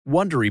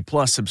Wondery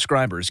Plus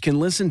subscribers can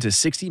listen to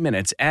 60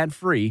 Minutes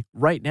ad-free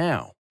right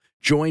now.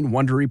 Join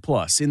Wondery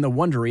Plus in the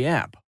Wondery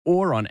app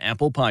or on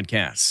Apple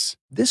Podcasts.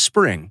 This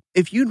spring,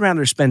 if you'd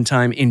rather spend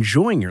time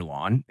enjoying your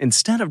lawn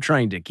instead of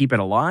trying to keep it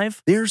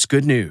alive, there's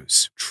good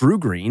news. True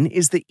Green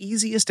is the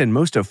easiest and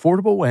most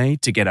affordable way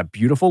to get a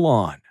beautiful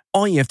lawn.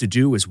 All you have to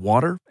do is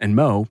water and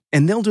mow,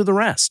 and they'll do the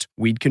rest.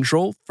 Weed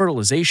control,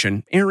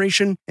 fertilization,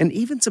 aeration, and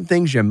even some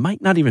things you might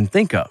not even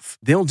think of.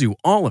 They'll do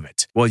all of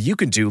it, while you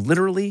can do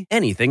literally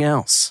anything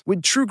else.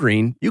 With True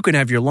Green, you can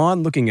have your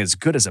lawn looking as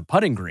good as a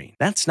putting green.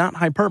 That's not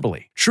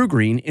hyperbole. True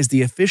Green is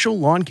the official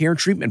lawn care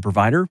treatment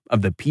provider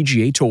of the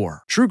PGA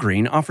Tour. True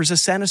Green offers a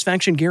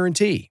satisfaction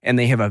guarantee, and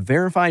they have a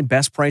verified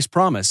best price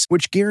promise,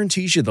 which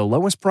guarantees you the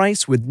lowest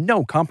price with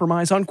no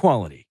compromise on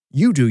quality.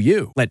 You do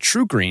you. Let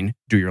True Green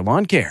do your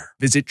lawn care.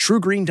 Visit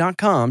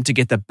TrueGreen.com to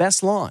get the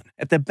best lawn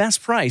at the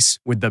best price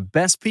with the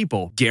best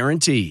people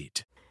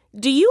guaranteed.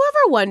 Do you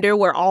ever wonder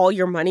where all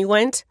your money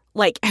went?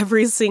 Like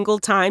every single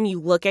time you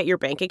look at your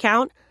bank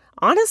account?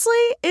 Honestly,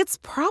 it's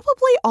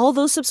probably all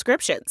those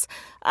subscriptions.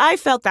 I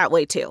felt that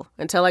way too,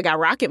 until I got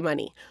Rocket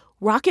Money.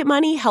 Rocket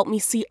Money helped me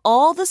see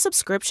all the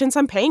subscriptions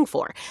I'm paying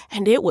for,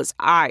 and it was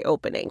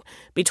eye-opening.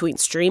 Between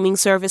streaming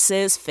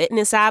services,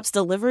 fitness apps,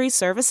 delivery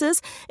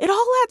services, it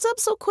all adds up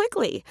so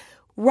quickly.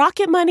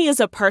 Rocket Money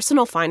is a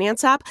personal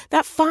finance app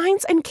that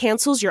finds and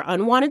cancels your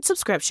unwanted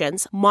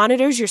subscriptions,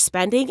 monitors your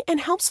spending, and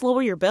helps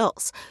lower your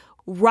bills.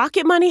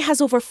 Rocket Money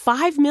has over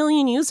 5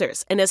 million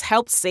users and has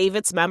helped save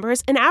its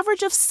members an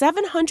average of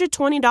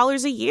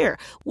 $720 a year,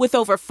 with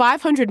over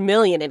 500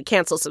 million in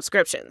canceled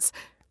subscriptions.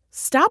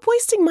 Stop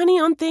wasting money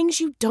on things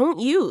you don't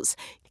use.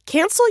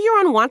 Cancel your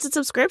unwanted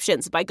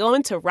subscriptions by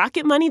going to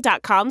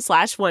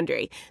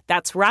rocketmoney.com/Wondery.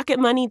 That's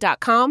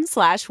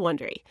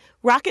rocketmoney.com/Wondery.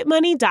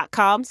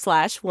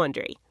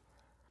 rocketmoney.com/Wondery.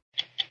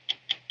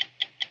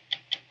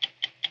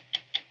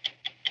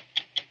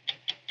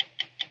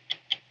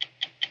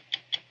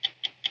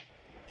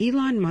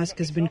 Elon Musk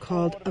has been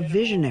called a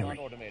visionary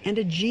and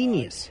a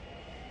genius,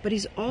 but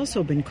he's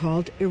also been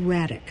called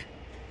erratic.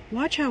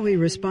 Watch how he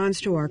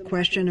responds to our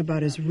question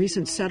about his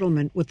recent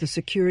settlement with the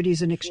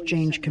Securities and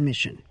Exchange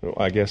Commission.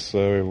 I guess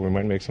we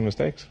might make some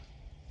mistakes.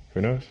 Who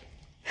knows?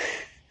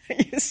 Are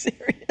you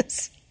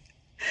serious?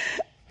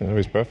 No,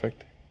 he's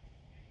perfect.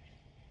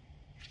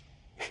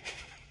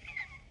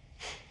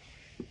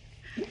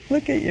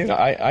 Look at you.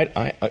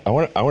 I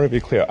want to be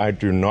clear. I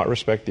do not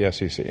respect the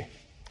SEC.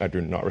 I do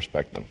not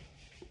respect them.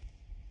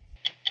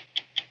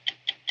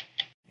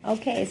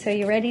 Okay, so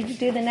you ready to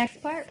do the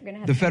next part? We're gonna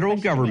have the federal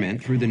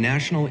government, through the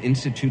National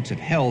Institutes of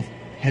Health,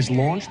 has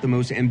launched the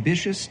most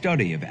ambitious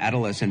study of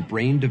adolescent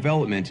brain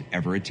development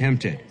ever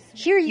attempted.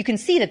 Here you can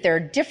see that there are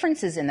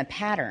differences in the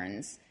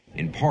patterns.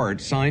 In part,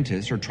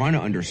 scientists are trying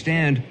to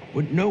understand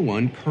what no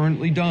one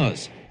currently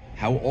does,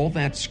 how all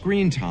that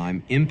screen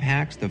time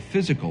impacts the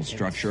physical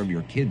structure of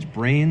your kids'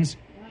 brains,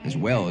 as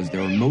well as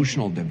their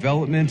emotional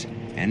development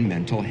and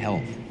mental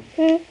health.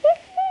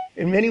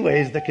 In many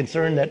ways, the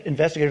concern that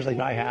investigators like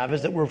I have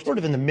is that we're sort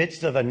of in the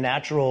midst of a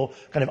natural,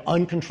 kind of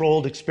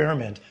uncontrolled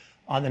experiment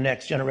on the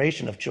next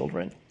generation of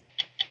children.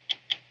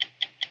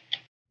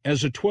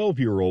 As a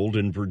 12-year-old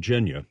in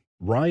Virginia,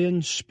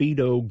 Ryan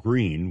Speedo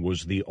Green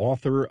was the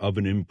author of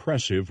an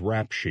impressive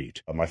rap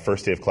sheet. My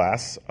first day of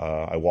class,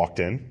 I walked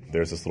in.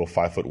 There's this little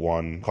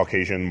 5'1"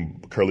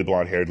 Caucasian, curly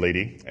blonde-haired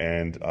lady,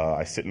 and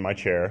I sit in my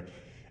chair,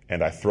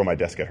 and I throw my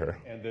desk at her.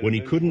 When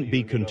he couldn't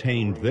be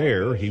contained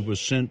there, he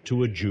was sent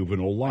to a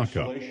juvenile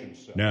lockup.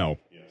 Now,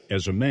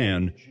 as a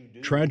man,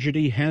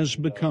 tragedy has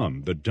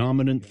become the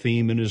dominant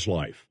theme in his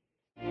life,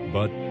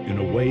 but in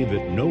a way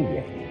that no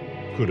one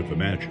could have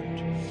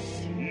imagined.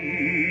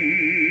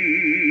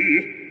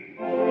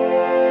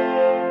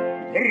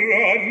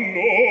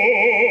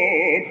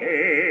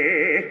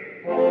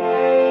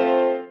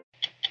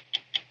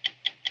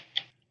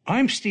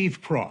 I'm Steve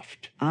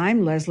Proft.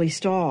 I'm Leslie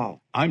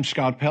Stahl. I'm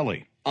Scott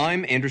Pelley.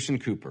 I'm Anderson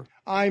Cooper.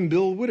 I'm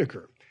Bill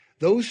Whitaker.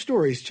 Those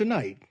stories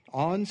tonight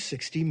on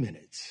 60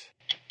 Minutes.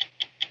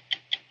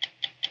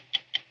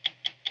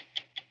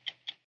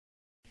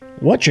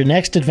 What's your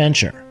next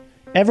adventure?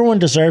 Everyone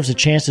deserves a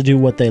chance to do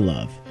what they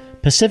love.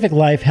 Pacific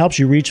Life helps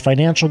you reach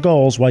financial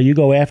goals while you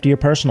go after your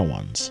personal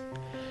ones.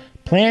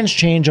 Plans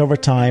change over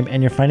time,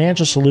 and your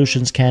financial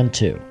solutions can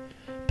too.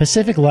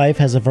 Pacific Life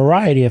has a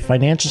variety of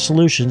financial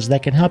solutions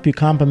that can help you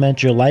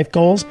complement your life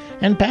goals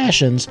and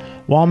passions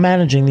while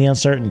managing the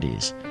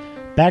uncertainties.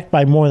 Backed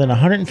by more than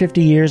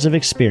 150 years of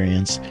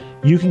experience,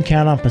 you can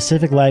count on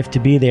Pacific Life to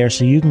be there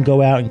so you can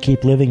go out and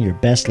keep living your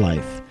best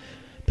life.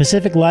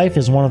 Pacific Life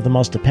is one of the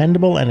most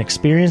dependable and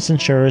experienced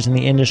insurers in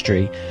the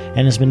industry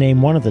and has been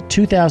named one of the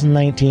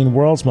 2019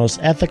 World's Most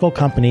Ethical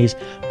Companies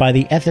by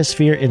the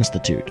Ethisphere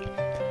Institute.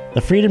 The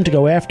freedom to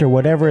go after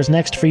whatever is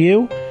next for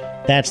you?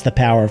 That's the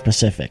power of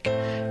Pacific.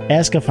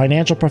 Ask a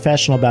financial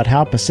professional about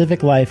how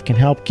Pacific Life can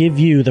help give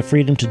you the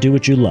freedom to do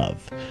what you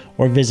love,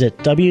 or visit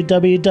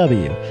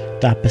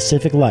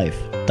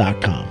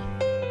www.pacificlife.com.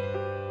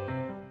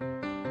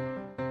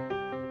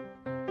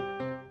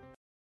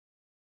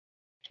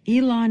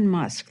 Elon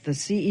Musk, the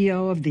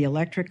CEO of the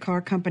electric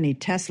car company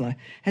Tesla,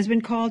 has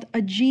been called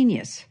a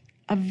genius,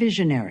 a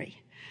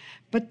visionary.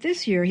 But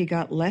this year he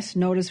got less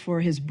notice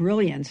for his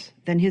brilliance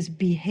than his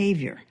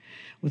behavior,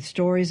 with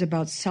stories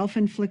about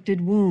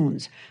self-inflicted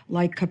wounds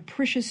like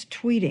capricious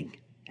tweeting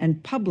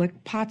and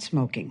public pot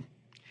smoking.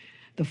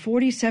 The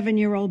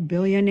 47-year-old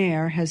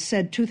billionaire has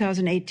said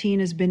 2018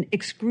 has been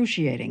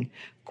excruciating,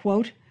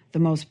 quote, the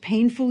most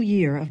painful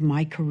year of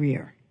my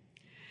career.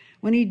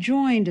 When he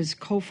joined as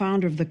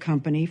co-founder of the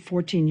company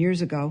 14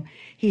 years ago,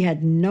 he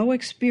had no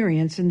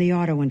experience in the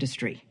auto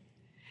industry.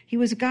 He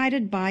was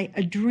guided by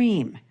a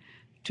dream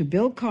to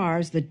build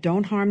cars that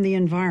don't harm the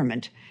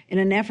environment in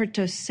an effort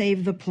to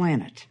save the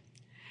planet.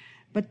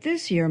 But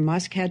this year,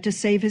 Musk had to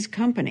save his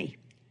company.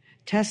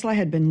 Tesla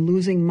had been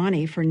losing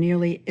money for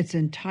nearly its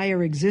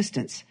entire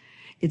existence.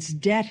 Its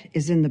debt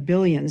is in the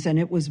billions, and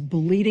it was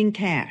bleeding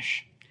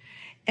cash.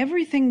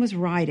 Everything was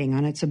riding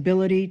on its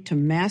ability to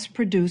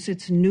mass-produce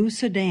its new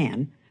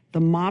sedan, the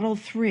Model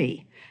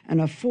 3, an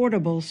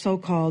affordable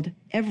so-called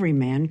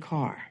everyman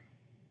car.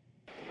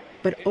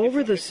 But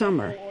over the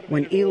summer,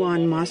 when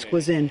Elon Musk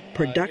was in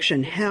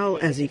production hell,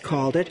 as he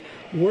called it,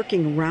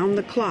 working round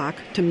the clock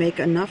to make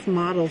enough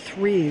Model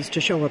 3s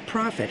to show a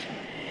profit,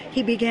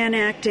 he began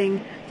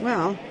acting,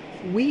 well,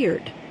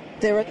 weird.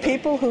 There are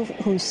people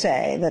who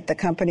say that the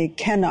company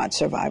cannot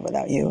survive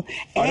without you.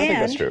 I don't think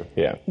that's true,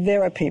 yeah.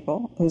 There are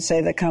people who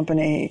say the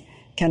company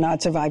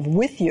cannot survive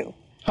with you.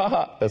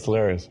 Haha, that's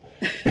hilarious.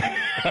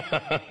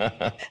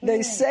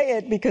 They say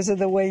it because of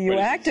the way you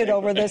acted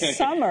over the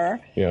summer,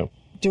 yeah.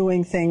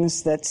 Doing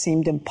things that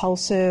seemed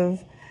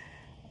impulsive,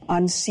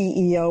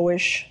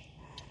 un-CEO-ish.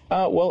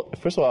 Well,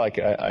 first of all,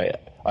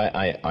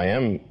 I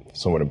am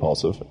somewhat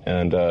impulsive,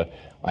 and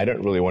I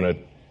don't really want to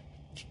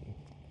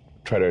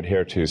try to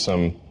adhere to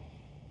some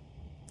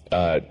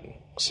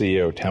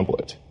CEO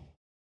template.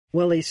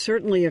 Well, he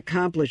certainly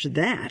accomplished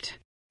that,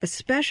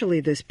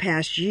 especially this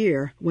past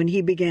year when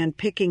he began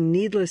picking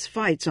needless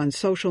fights on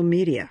social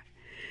media.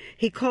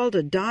 He called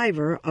a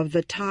diver of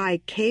the Thai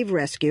cave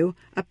rescue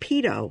a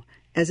pedo,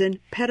 as in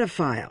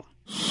pedophile.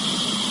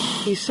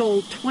 He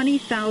sold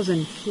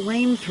 20,000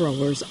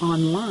 flamethrowers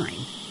online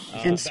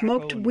and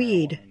smoked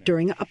weed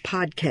during a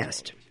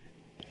podcast.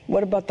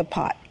 What about the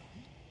pot?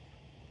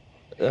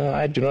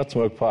 I do not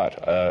smoke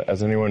pot.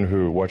 As anyone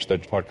who watched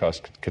that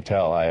podcast could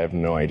tell, I have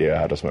no idea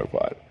how to smoke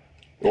pot.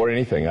 Or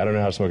anything. I don't know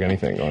how to smoke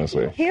anything,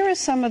 honestly. Here are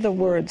some of the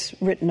words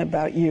written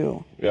about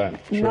you. Yeah,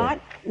 sure. Not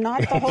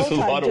the whole time.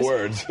 A lot of just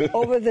words.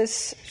 over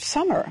this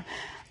summer.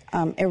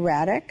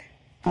 Erratic,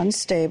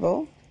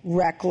 unstable,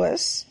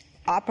 reckless,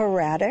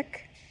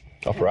 operatic.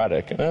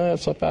 Operatic?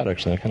 It's not bad,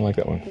 actually. I kind of like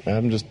that one.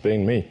 I'm just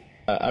being me.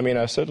 I mean,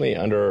 I was certainly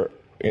under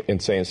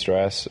insane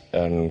stress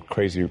and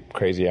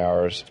crazy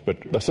hours,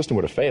 but the system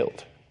would have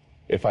failed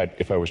if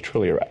I was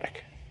truly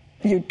erratic.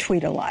 You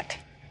tweet a lot.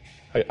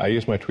 I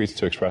use my tweets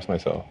to express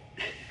myself.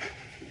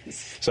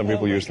 Some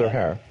people use their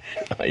hair.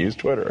 I use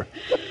Twitter.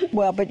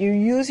 Well, but you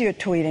use your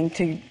tweeting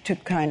to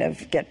kind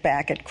of get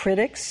back at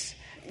critics.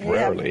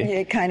 Rarely.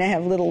 You kind of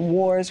have little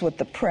wars with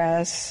the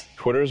press.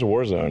 Twitter is a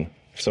war zone.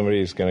 If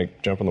somebody's going to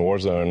jump in the war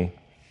zone,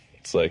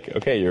 it's like,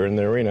 okay, you're in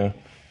the arena.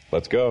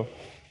 Let's go.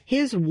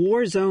 His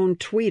war zone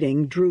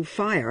tweeting drew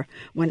fire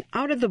when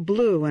out of the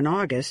blue in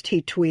August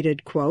he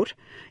tweeted, quote,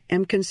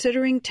 "Am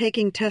considering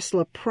taking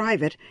Tesla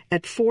private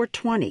at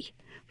 $420.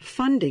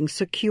 Funding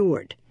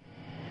secured."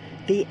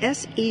 The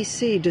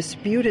SEC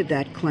disputed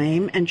that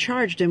claim and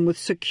charged him with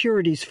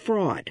securities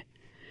fraud.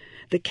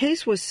 The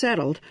case was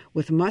settled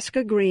with Musk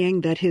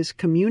agreeing that his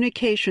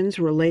communications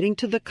relating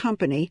to the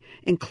company,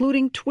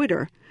 including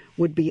Twitter,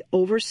 would be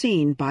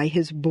overseen by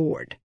his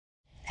board.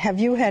 Have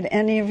you had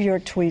any of your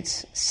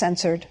tweets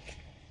censored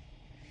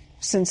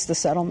since the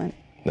settlement?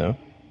 No.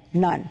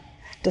 None.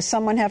 Does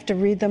someone have to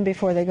read them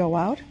before they go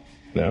out?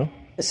 No.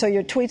 So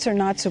your tweets are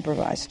not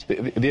supervised?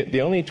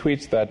 The only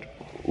tweets that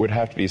would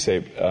have to be,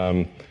 say,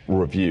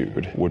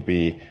 reviewed would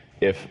be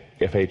if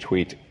a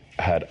tweet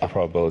had a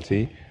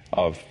probability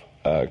of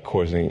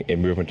causing a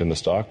movement in the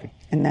stock.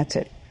 And that's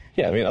it?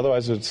 Yeah, I mean,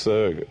 otherwise it's,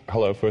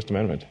 hello, First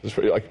Amendment.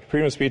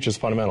 Freedom of speech is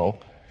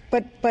fundamental.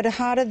 But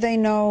how do they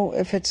know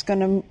if it's going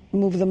to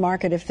move the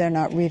market if they're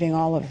not reading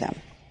all of them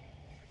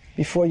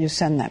before you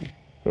send them?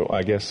 Well,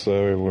 I guess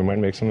we might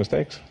make some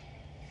mistakes.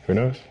 Who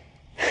knows?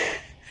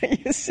 Are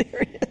you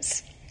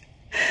serious?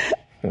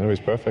 Nobody's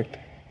perfect.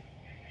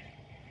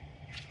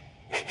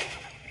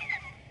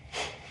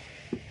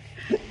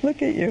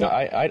 Look at you. No,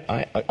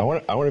 I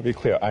want to be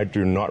clear. I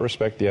do not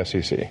respect the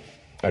SEC.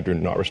 I do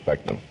not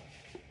respect them.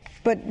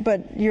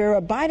 But you're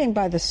abiding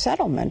by the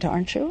settlement,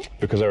 aren't you?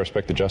 Because I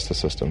respect the justice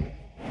system.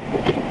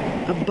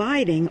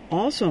 Abiding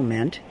also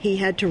meant he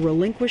had to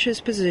relinquish his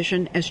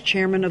position as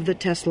chairman of the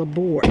Tesla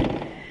board.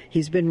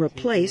 He's been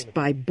replaced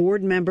by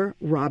board member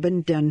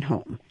Robin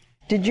Denholm.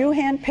 Did you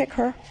handpick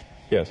her?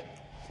 Yes.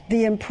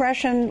 The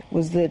impression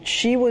was that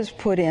she was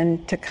put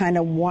in to kind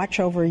of watch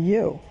over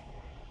you.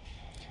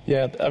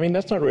 Yeah, I mean,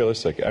 that's not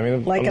realistic. I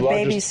mean, like a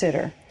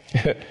babysitter.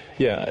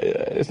 Yeah,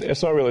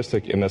 it's not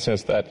realistic in the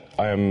sense that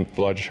I am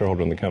the largest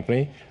shareholder in the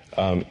company.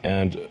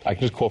 and I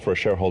can just call for a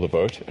shareholder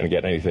vote and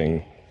get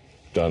anything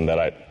done that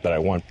I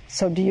want.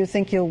 So do you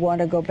think you'll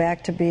want to go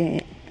back to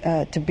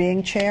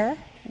being chair?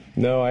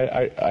 No,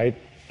 I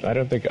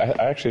don't think. I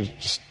actually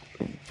just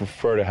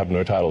prefer to have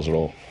no titles at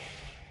all.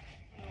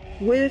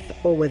 With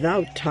or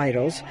without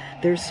titles,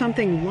 there's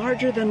something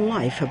larger than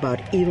life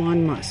about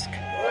Elon Musk.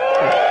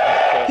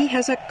 He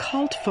has a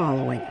cult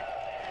following.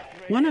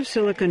 One of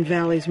Silicon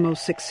Valley's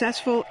most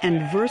successful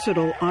and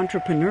versatile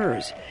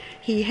entrepreneurs,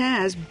 he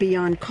has,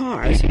 beyond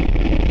cars,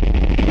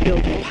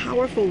 built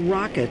powerful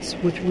rockets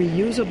with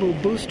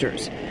reusable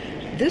boosters.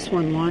 This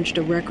one launched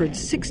a record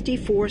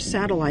 64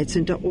 satellites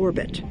into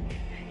orbit.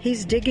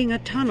 He's digging a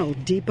tunnel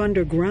deep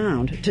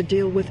underground to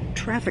deal with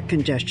traffic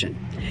congestion.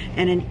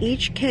 And in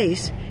each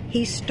case,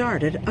 he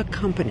started a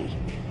company.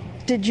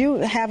 Did you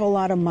have a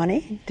lot of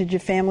money? Did your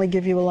family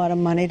give you a lot of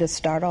money to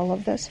start all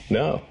of this?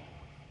 No.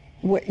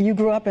 You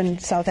grew up in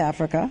South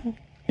Africa?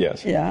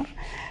 Yes. Yeah.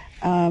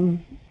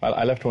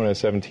 I left when I was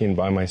 17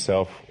 by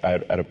myself. I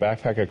had a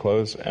backpack of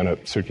clothes and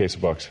a suitcase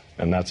of books,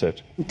 and that's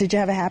it. Did you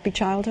have a happy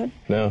childhood?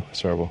 No,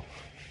 it's terrible.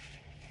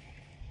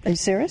 Are you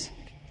serious?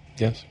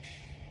 Yes.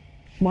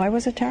 Why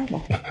was it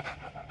terrible?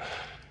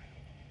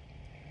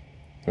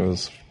 It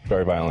was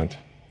very violent.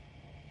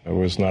 It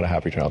was not a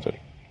happy childhood.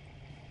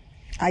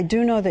 I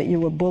do know that you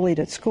were bullied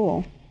at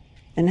school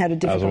and had a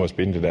difficult... I was almost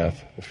beaten to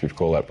death, if you'd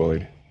call that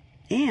bullied.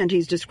 And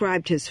he's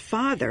described his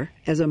father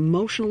as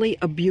emotionally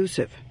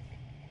abusive.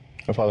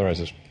 My father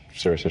has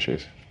serious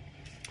issues.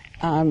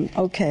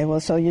 Okay, well,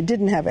 so you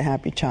didn't have a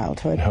happy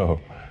childhood. No.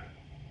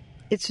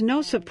 It's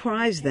no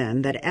surprise,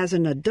 then, that as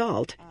an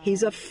adult,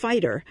 he's a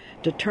fighter,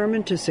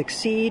 determined to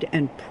succeed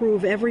and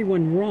prove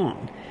everyone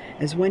wrong,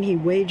 as when he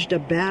waged a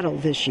battle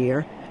this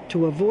year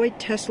to avoid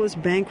Tesla's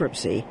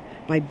bankruptcy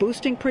by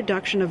boosting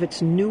production of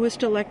its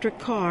newest electric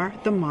car,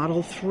 the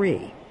Model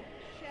 3.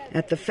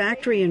 At the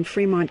factory in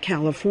Fremont,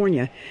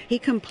 California, he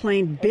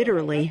complained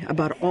bitterly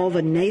about all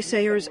the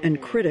naysayers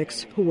and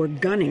critics who were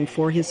gunning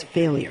for his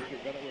failure.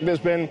 There's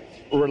been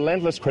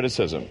relentless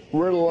criticism,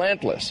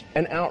 relentless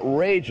and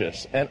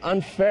outrageous and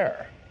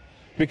unfair.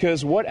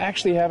 Because what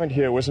actually happened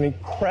here was an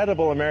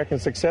incredible American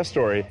success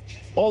story.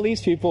 All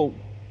these people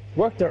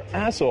worked their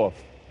ass off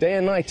day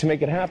and night to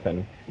make it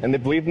happen, and they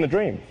believed in the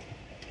dream.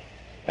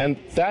 And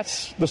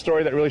that's the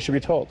story that really should be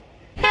told.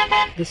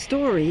 The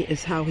story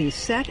is how he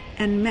set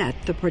and met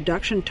the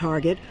production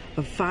target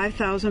of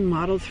 5,000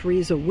 Model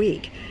 3s a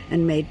week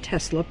and made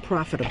Tesla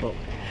profitable.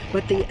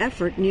 But the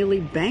effort nearly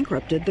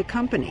bankrupted the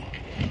company.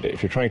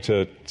 If you're trying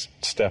to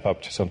step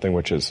up to something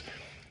which is,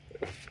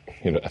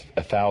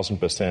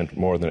 1,000%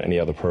 more than any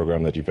other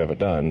program that you've ever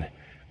done,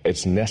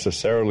 it's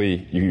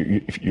necessarily,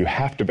 you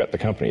have to bet the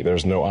company.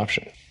 There's no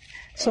option.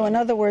 So in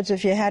other words,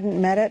 if you hadn't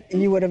met it,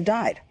 you would have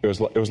died. It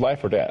was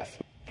life or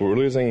death. We're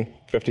losing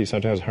 $50,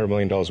 sometimes $100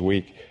 million a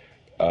week.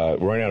 We're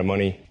running out of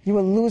money. You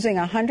were losing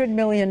 $100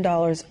 million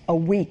a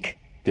week.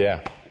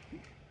 Yeah.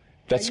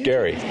 That's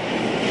scary.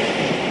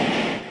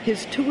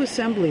 His 2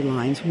 assembly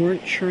lines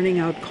weren't churning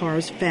out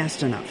cars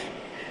fast enough.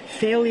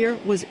 Failure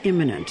was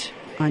imminent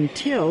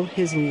until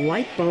his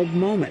light bulb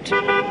moment.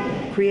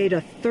 Create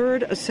a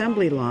 3rd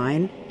assembly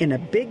line in a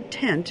big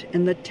tent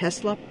in the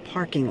Tesla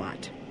parking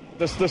lot.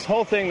 This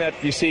whole thing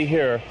that you see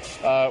here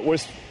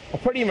was a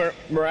pretty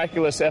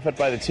miraculous effort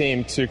by the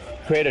team to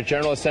create a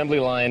general assembly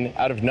line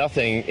out of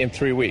nothing in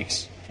 3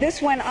 weeks.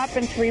 This went up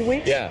in 3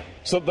 weeks? Yeah.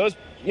 So those,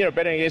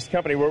 betting against the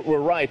company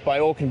were right by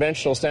all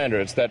conventional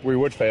standards that we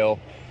would fail,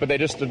 but they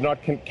just did not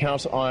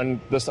count on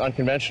this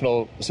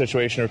unconventional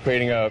situation of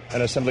creating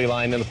an assembly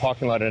line in the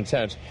parking lot in a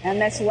tent. And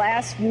this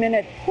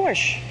last-minute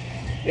push.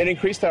 It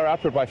increased our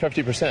output by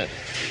 50%.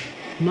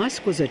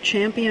 Musk was a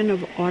champion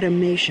of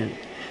automation,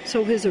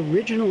 so his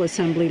original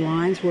assembly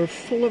lines were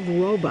full of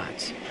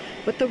robots.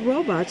 But the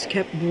robots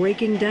kept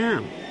breaking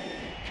down.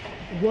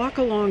 Walk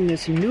along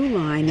this new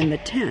line in the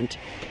tent,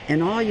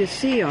 and all you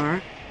see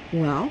are,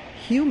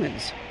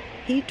 humans.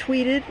 He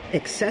tweeted,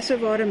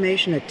 excessive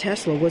automation at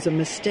Tesla was a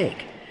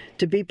mistake.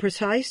 To be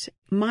precise,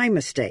 my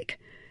mistake.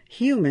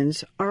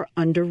 Humans are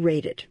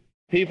underrated.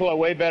 People are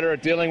way better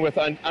at dealing with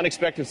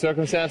unexpected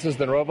circumstances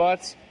than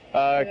robots.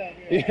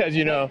 As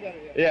you know,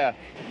 yeah.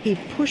 He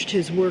pushed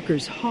his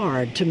workers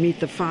hard to meet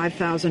the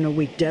 5,000 a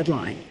week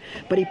deadline,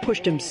 but he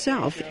pushed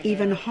himself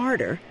even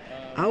harder,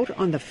 out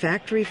on the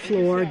factory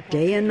floor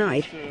day and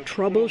night,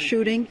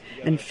 troubleshooting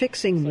and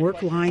fixing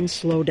work line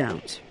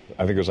slowdowns.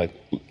 I think it was like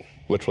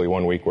literally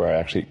 1 week where I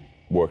actually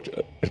worked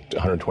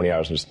 120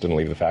 hours and just didn't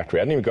leave the factory.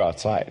 I didn't even go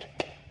outside.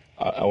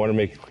 I want to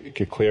make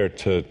it clear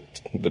to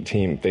the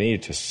team, they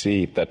needed to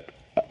see that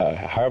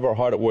however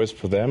hard it was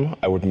for them,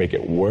 I would make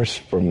it worse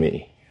for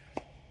me.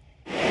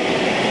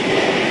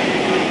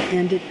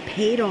 And it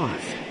paid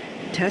off.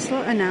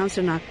 Tesla announced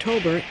in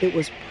October it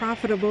was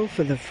profitable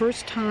for the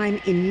first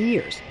time in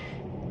years.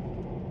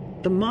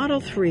 The Model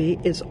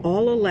 3 is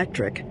all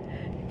electric,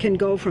 can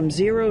go from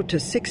 0 to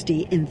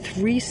 60 in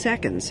 3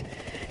 seconds,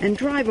 and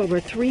drive over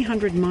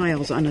 300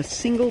 miles on a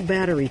single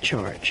battery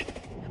charge.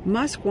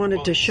 Musk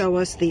wanted to show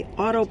us the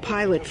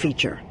autopilot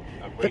feature.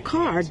 The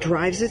car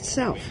drives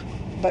itself.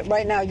 But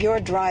right now you're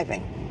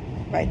driving.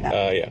 right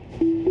now? Yeah.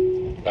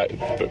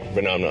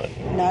 But now I'm not.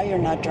 Now you're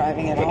not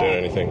driving at all. Not doing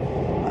anything.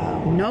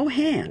 Wow. No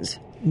hands,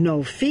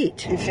 no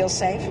feet. You feel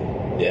safe?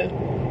 Yeah.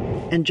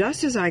 And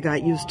just as I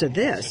got used to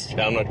this...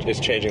 Now I'm not. It's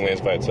changing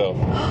lanes by itself.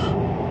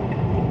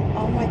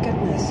 Oh, my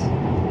goodness.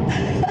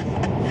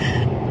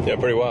 Yeah,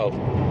 pretty wild.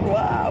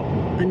 Wow.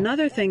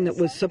 Another thing that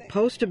was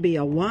supposed to be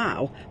a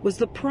wow was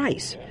the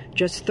price,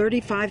 just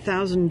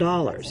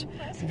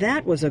 $35,000.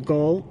 That was a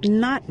goal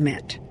not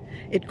met.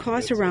 It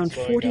costs around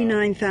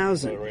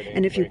 $49,000,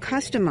 and if you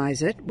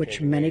customize it,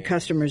 which many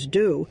customers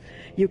do,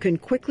 you can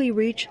quickly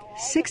reach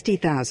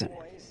 $60,000.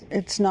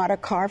 It's not a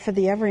car for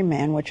the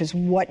everyman, which is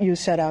what you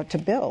set out to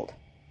build.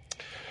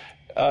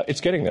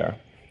 It's getting there.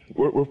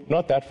 We're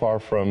not that far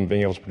from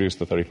being able to produce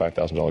the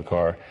 $35,000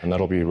 car, and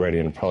that'll be ready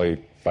in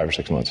probably 5 or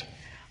 6 months.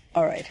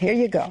 All right, here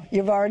you go.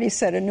 You've already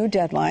set a new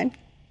deadline,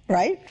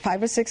 right?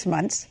 5 or 6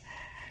 months.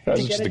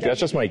 That's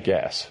just my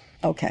guess.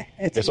 Okay.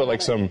 It's not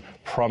like some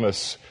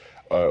promise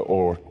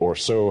or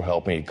so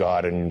help me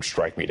God and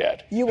strike me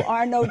dead. You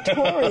are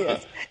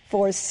notorious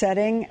for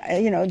setting,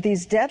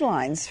 these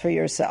deadlines for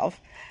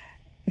yourself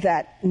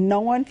that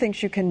no one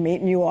thinks you can meet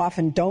and you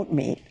often don't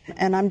meet.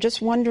 And I'm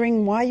just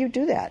wondering why you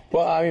do that.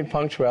 Well, I mean,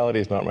 punctuality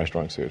is not my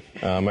strong suit.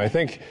 I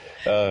think,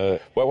 why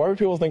would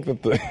people think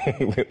that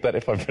that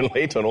if I've been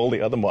late on all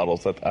the other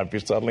models, that I'd be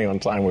suddenly on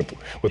time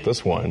with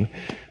this one?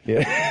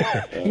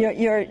 Yeah.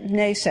 Your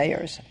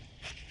naysayers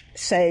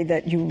say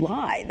that you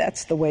lie.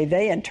 That's the way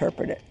they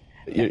interpret it.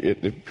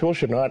 People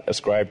should not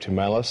ascribe to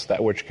malice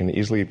that which can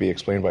easily be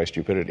explained by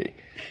stupidity.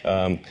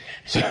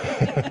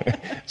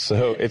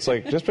 So it's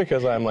like, just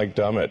because I'm like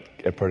dumb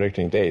at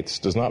predicting dates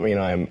does not mean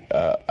I'm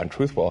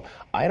untruthful.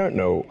 I don't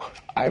know.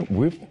 I've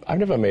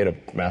never made a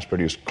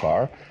mass-produced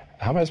car.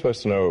 How am I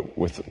supposed to know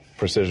with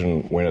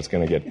precision when it's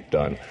going to get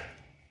done?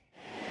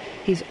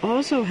 He's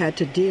also had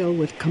to deal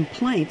with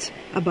complaints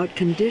about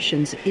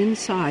conditions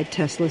inside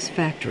Tesla's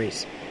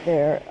factories.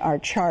 There are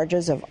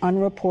charges of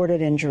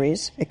unreported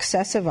injuries,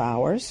 excessive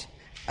hours,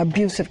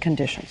 abusive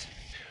conditions.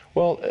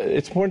 Well,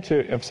 it's important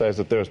to emphasize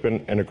that there's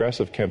been an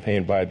aggressive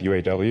campaign by the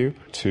UAW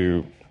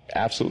to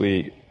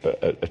absolutely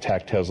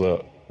attack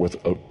Tesla with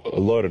a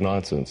load of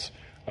nonsense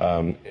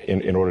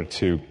in order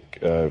to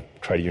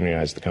try to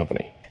unionize the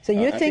company. So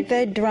you think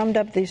they drummed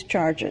up these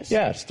charges?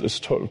 Yes,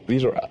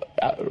 these are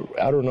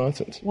outer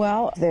nonsense.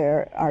 Well,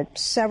 there are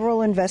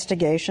several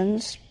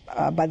investigations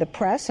by the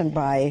press and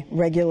by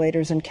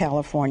regulators in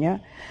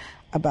California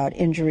about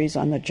injuries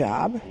on the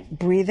job,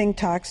 breathing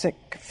toxic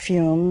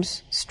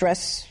fumes,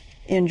 stress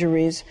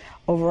injuries,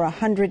 over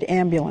 100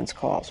 ambulance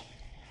calls.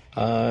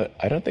 I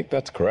don't think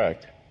that's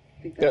correct.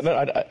 I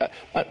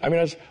mean,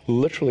 I was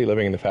literally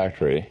living in the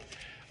factory.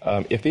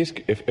 If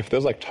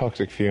there's like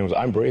toxic fumes,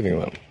 I'm breathing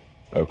them.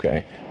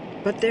 Okay.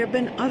 But there have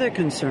been other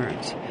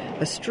concerns.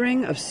 A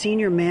string of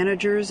senior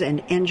managers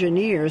and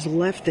engineers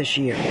left this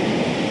year.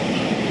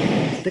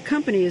 The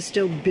company is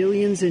still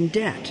billions in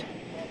debt.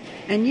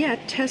 And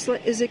yet Tesla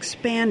is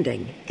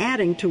expanding,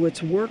 adding to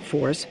its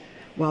workforce,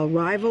 while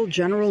rival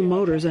General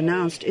Motors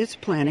announced it's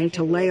planning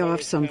to lay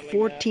off some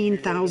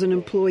 14,000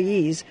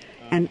 employees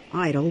and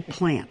idle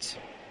plants.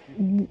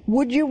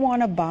 Would you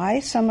want to buy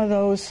some of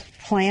those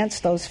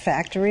plants, those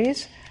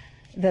factories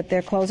that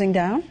they're closing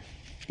down?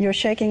 You're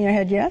shaking your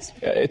head yes?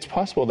 It's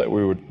possible that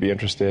we would be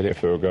interested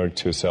if we were going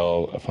to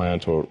sell a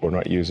plant or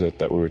not use it,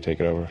 that we would take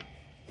it over.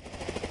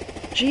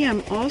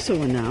 GM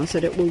also announced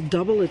that it will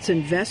double its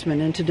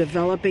investment into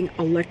developing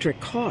electric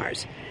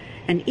cars.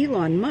 And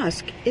Elon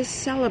Musk is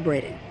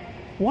celebrating.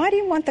 Why do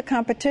you want the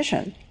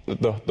competition?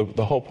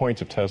 The whole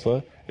point of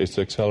Tesla is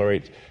to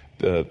accelerate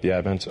the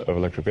advent of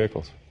electric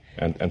vehicles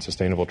and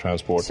sustainable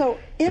transport. So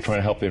we're trying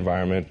to help the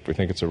environment. We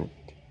think it's the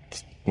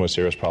most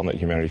serious problem that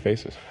humanity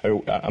faces.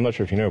 I'm not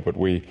sure if you know, but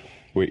we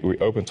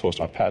open sourced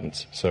our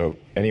patents. So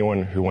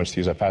anyone who wants to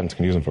use our patents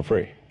can use them for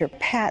free. Your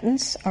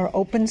patents are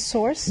open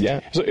source? Yeah.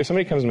 So if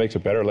somebody comes and makes a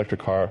better electric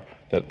car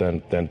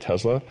than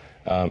Tesla,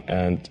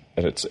 and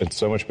it's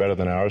so much better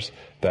than ours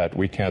that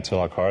we can't sell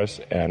our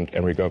cars and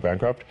we go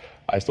bankrupt,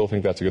 I still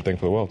think that's a good thing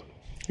for the world.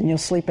 And you'll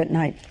sleep at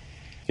night.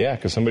 Yeah,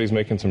 because somebody's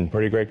making some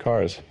pretty great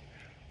cars.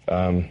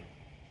 Yeah.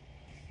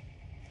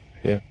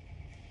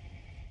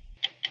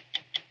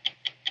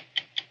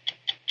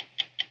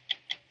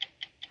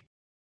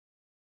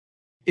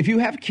 If you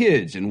have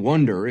kids and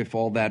wonder if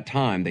all that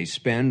time they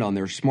spend on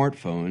their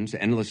smartphones,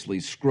 endlessly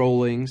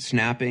scrolling,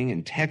 snapping,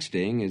 and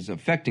texting is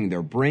affecting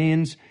their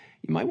brains,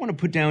 you might want to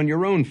put down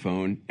your own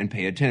phone and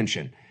pay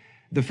attention.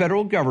 The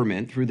federal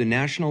government, through the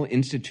National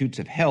Institutes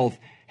of Health,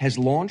 has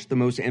launched the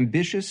most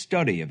ambitious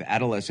study of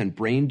adolescent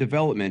brain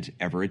development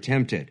ever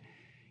attempted.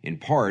 In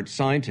part,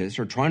 scientists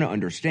are trying to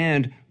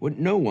understand what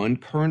no one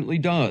currently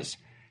does,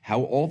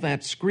 how all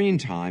that screen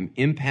time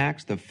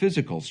impacts the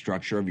physical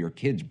structure of your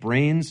kids'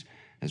 brains,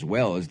 as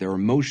well as their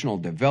emotional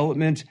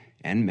development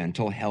and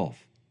mental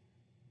health.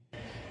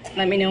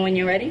 Let me know when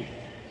you're ready.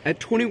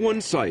 At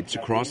 21 sites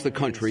across the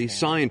country,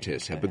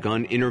 scientists have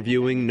begun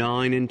interviewing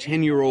 9- and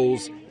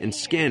 10-year-olds and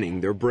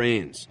scanning their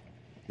brains.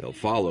 They'll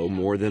follow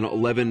more than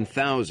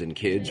 11,000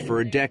 kids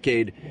for a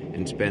decade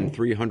and spend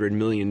 $300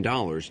 million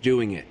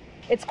doing it.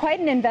 It's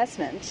quite an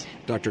investment.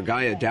 Dr.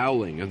 Gaia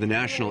Dowling of the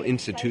National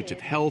Institutes of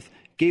Health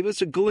gave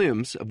us a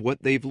glimpse of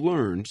what they've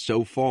learned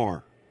so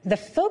far. The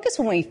focus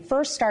when we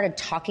first started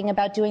talking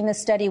about doing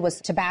this study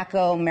was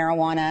tobacco,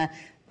 marijuana,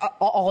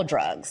 all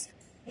drugs.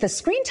 The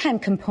screen time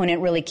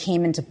component really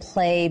came into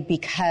play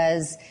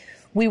because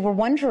we were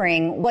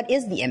wondering, what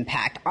is the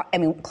impact? I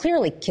mean,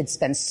 clearly kids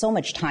spend so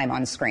much time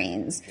on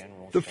screens.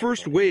 The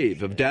first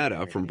wave of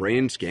data from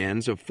brain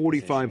scans of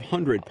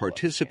 4,500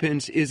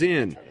 participants is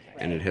in,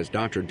 and it has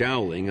Dr.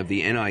 Dowling of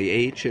the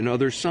NIH and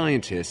other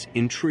scientists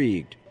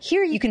intrigued.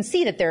 Here you can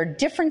see that there are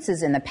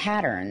differences in the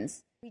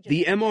patterns.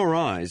 The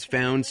MRIs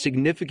found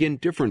significant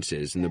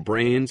differences in the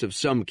brains of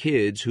some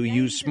kids who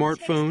use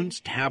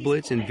smartphones,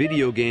 tablets, and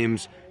video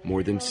games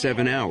more than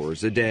 7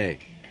 hours a day.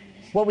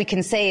 What we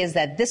can say is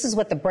that this is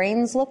what the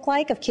brains look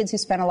like of kids who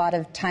spend a lot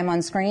of time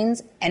on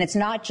screens, and it's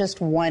not just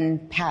one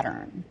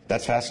pattern.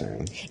 That's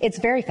fascinating. It's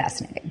very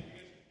fascinating.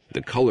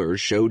 The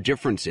colors show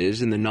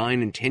differences in the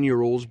 9 and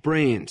 10-year-olds'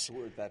 brains.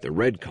 The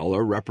red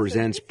color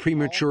represents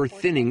premature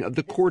thinning of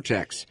the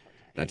cortex.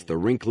 That's the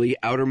wrinkly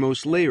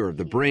outermost layer of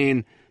the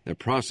brain that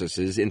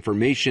processes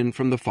information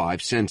from the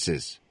 5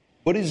 senses.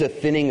 What does a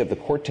thinning of the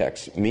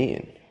cortex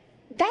mean?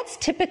 That's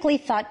typically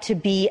thought to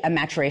be a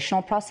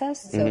maturational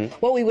process. So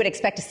what we would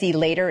expect to see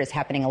later is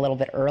happening a little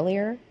bit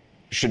earlier.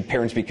 Should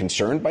parents be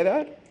concerned by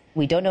that?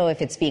 We don't know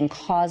if it's being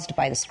caused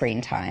by the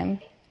screen time.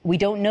 We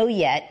don't know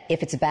yet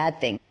if it's a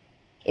bad thing.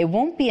 It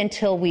won't be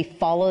until we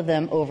follow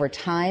them over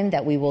time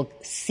that we will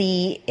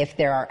see if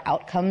there are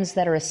outcomes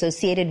that are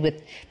associated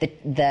with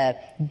the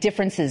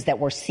differences that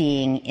we're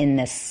seeing in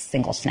this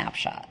single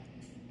snapshot.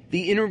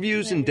 The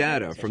interviews and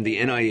data from the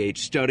NIH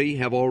study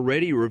have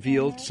already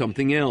revealed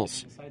something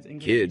else.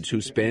 Kids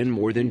who spend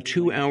more than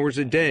 2 hours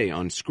a day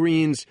on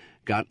screens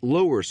got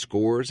lower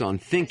scores on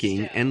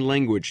thinking and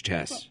language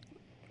tests.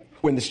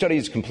 When the study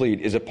is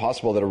complete, is it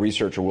possible that a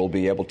researcher will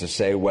be able to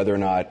say whether or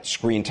not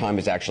screen time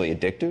is actually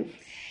addictive?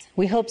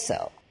 We hope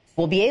so.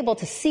 We'll be able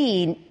to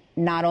see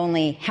not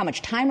only how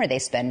much time are they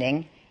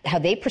spending, how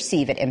they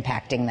perceive it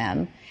impacting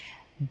them,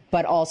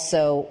 but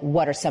also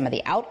what are some of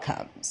the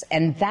outcomes.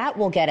 And that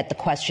will get at the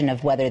question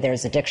of whether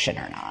there's addiction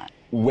or not.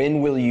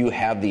 When will you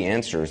have the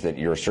answers that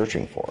you're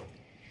searching for?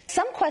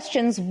 Some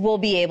questions we'll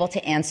be able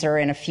to answer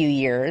in a few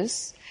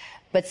years,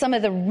 but some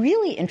of the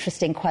really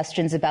interesting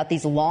questions about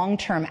these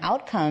long-term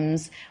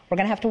outcomes, we're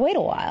going to have to wait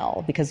a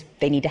while because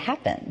they need to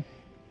happen.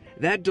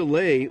 That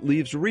delay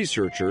leaves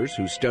researchers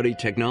who study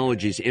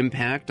technology's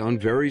impact on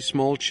very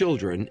small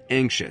children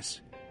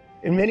anxious.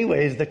 In many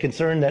ways, the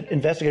concern that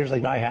investigators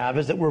like I have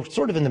is that we're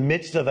sort of in the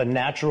midst of a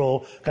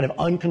natural, kind of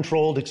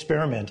uncontrolled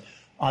experiment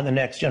on the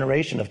next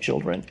generation of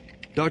children.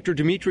 Dr.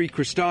 Dimitri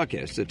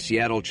Christakis at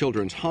Seattle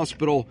Children's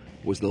Hospital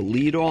was the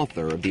lead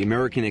author of the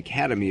American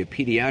Academy of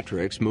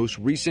Pediatrics' most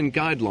recent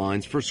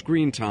guidelines for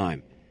screen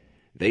time.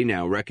 They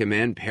now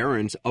recommend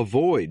parents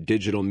avoid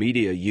digital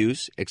media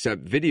use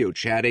except video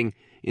chatting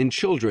in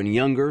children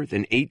younger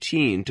than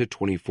 18 to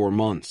 24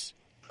 months.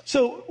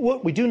 So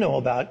what we do know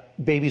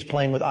about babies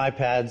playing with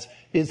iPads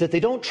is that they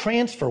don't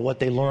transfer what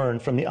they learn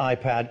from the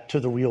iPad to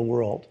the real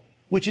world,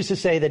 which is to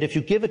say that if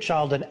you give a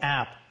child an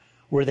app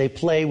where they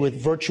play with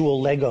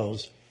virtual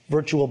Legos,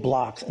 virtual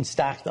blocks, and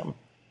stack them,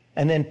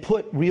 and then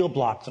put real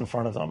blocks in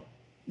front of them,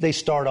 they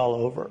start all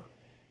over.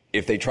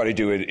 If they try to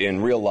do it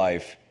in real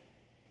life,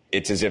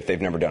 it's as if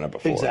they've never done it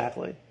before.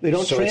 Exactly. They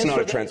don't so it's not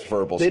a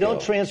transferable skill. They skill.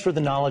 don't transfer the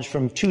knowledge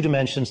from 2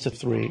 dimensions to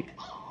 3.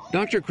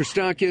 Dr.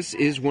 Christakis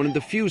is one of the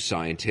few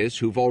scientists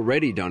who've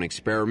already done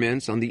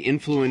experiments on the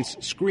influence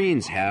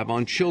screens have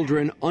on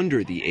children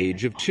under the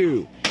age of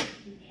 2.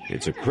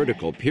 It's a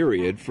critical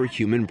period for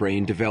human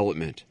brain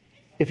development.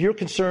 If you're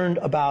concerned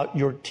about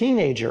your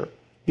teenager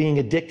being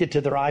addicted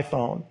to their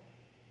iPhone,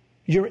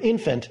 your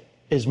infant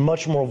is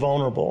much more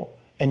vulnerable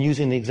and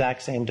using the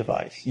exact same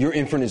device. Your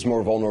infant is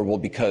more vulnerable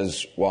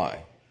because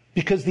why?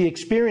 Because the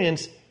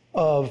experience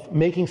of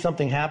making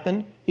something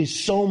happen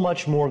is so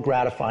much more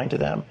gratifying to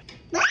them.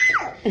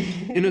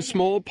 In a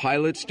small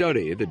pilot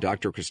study that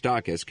Dr.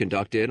 Christakis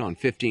conducted on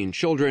 15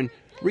 children,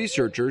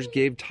 researchers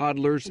gave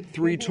toddlers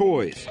 3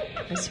 toys.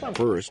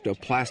 First, a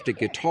plastic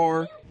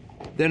guitar,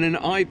 then an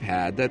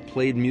iPad that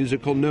played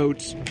musical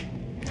notes,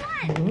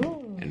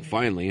 and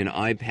finally an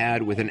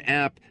iPad with an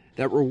app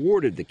that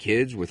rewarded the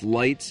kids with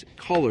lights,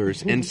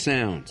 colors, and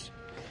sounds.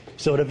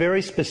 So at a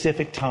very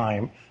specific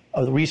time,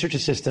 the research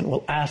assistant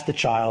will ask the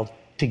child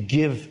to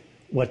give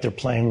what they're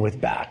playing with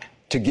back.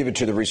 To give it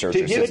to the research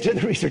assistant? To give it to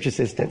the research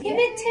assistant. Give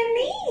it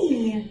to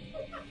me.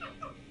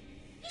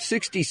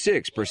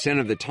 66%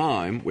 of the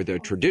time, with a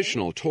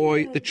traditional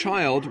toy, the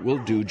child will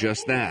do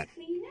just that.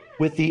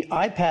 With the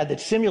iPad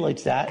that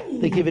simulates that,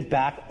 they give it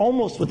back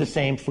almost with the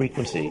same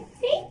frequency.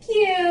 Thank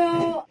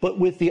you. But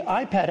with the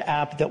iPad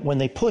app that when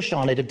they push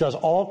on it, it does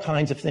all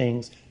kinds of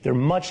things, they're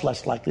much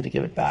less likely to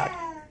give it back.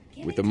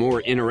 With the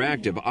more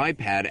interactive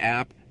iPad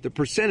app, the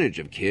percentage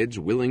of kids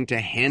willing to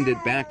hand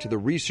it back to the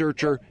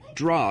researcher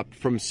dropped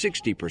from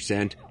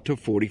 60% to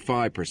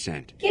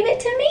 45%. Give it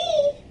to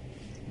me.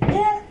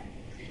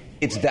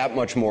 It's that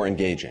much more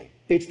engaging.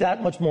 It's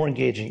that much more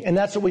engaging. And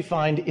that's what we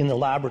find in the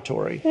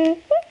laboratory.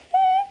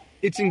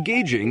 It's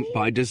engaging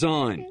by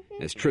design,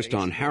 as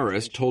Tristan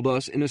Harris told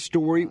us in a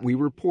story we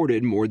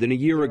reported more than a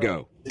year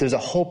ago. There's a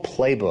whole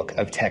playbook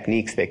of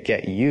techniques that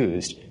get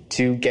used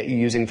to get you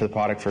using the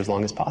product for as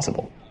long as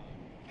possible.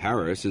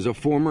 Harris is a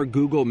former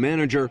Google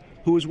manager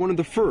who was one of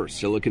the first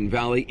Silicon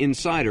Valley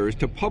insiders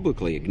to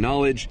publicly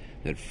acknowledge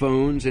that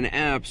phones and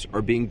apps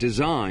are being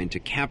designed to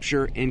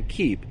capture and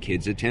keep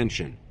kids'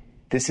 attention.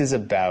 This is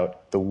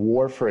about the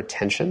war for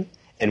attention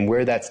and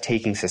where that's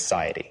taking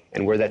society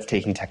and where that's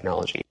taking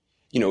technology.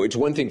 You know, it's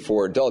one thing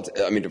for adults.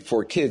 I mean,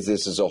 for kids,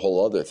 this is a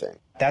whole other thing.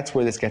 That's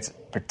where this gets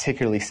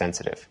particularly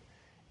sensitive,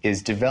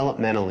 is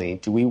developmentally,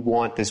 do we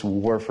want this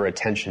war for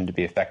attention to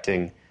be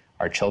affecting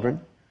our children?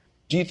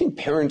 Do you think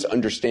parents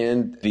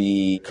understand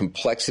the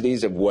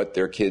complexities of what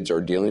their kids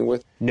are dealing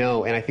with?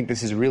 No, and I think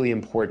this is really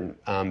important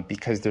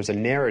because there's a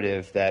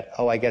narrative that,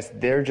 I guess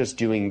they're just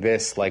doing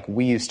this like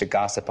we used to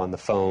gossip on the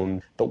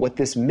phone. But what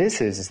this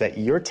misses is that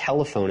your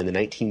telephone in the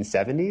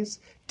 1970s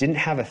didn't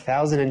have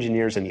 1,000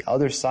 engineers on the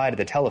other side of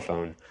the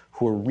telephone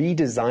who were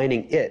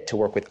redesigning it to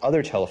work with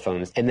other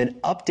telephones and then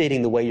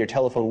updating the way your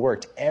telephone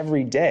worked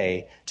every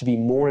day to be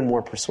more and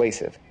more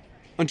persuasive.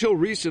 Until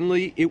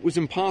recently, it was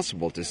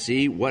impossible to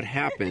see what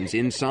happens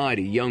inside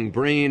a young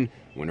brain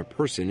when a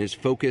person is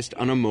focused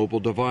on a mobile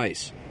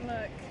device.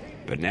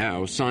 But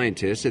now,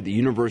 scientists at the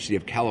University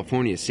of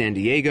California, San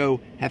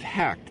Diego have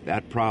hacked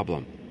that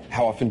problem.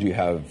 How often do you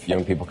have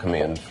young people come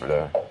in for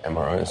the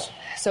MRIs?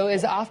 So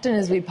as often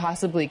as we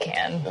possibly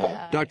can.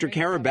 Dr.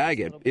 Kara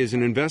Baggett is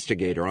an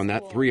investigator on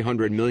that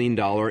 $300 million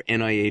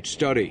NIH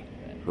study.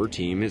 Her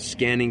team is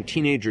scanning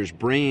teenagers'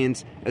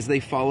 brains as they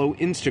follow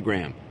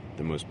Instagram,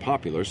 the most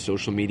popular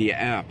social media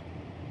app.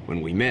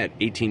 When we met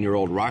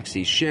 18-year-old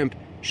Roxy Shimp,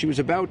 she was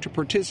about to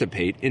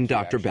participate in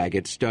Dr.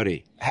 Baggett's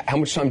study. How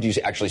much time do you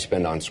actually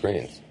spend on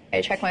screens?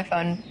 I check my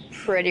phone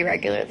pretty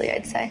regularly,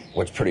 I'd say.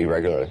 What's pretty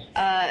regularly?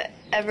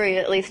 Every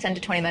at least 10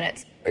 to 20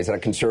 minutes. Is that a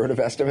conservative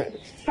estimate?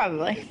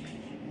 Probably.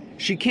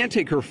 She can't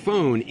take her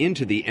phone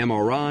into the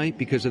MRI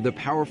because of the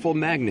powerful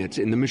magnets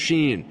in the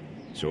machine.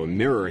 So a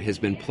mirror has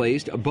been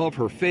placed above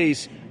her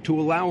face to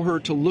allow her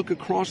to look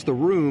across the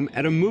room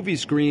at a movie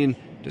screen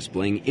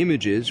displaying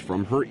images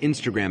from her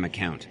Instagram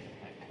account.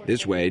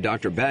 This way,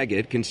 Dr.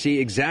 Baggett can see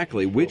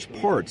exactly which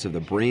parts of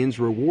the brain's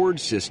reward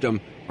system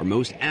are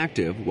most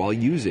active while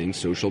using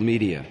social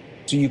media.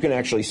 So you can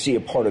actually see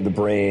a part of the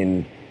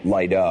brain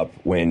light up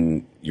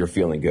when you're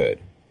feeling good?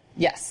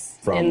 Yes,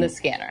 in the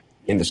scanner.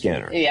 In the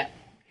scanner? Yeah.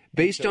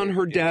 Based on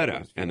her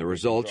data and the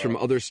results from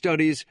other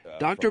studies,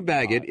 Dr.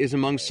 Baggett is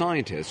among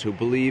scientists who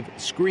believe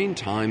screen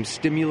time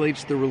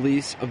stimulates the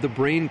release of the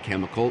brain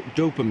chemical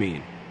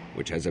dopamine,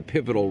 which has a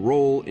pivotal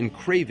role in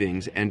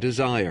cravings and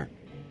desire.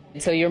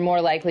 So you're more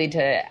likely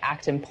to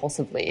act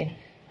impulsively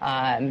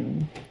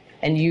and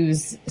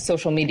use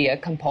social media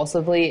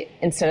compulsively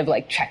instead of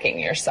like checking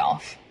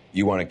yourself.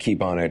 You want to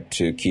keep on it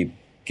to keep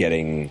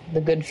getting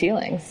the good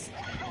feelings.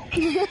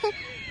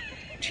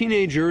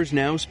 Teenagers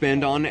now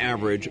spend on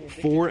average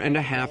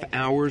 4.5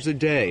 hours a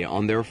day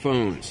on their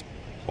phones.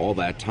 All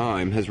that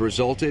time has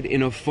resulted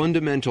in a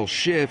fundamental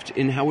shift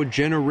in how a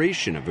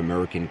generation of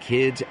American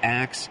kids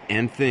acts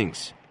and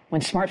thinks.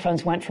 When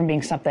smartphones went from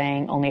being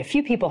something only a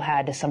few people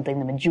had to something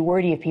the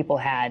majority of people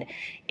had,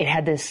 it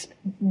had this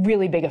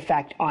really big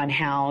effect on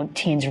how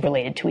teens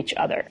related to each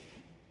other.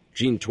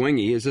 Jean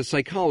Twenge is a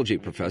psychology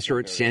professor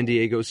at San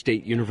Diego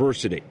State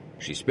University.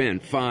 She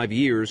spent 5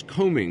 years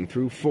combing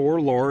through 4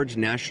 large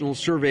national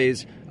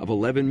surveys of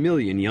 11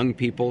 million young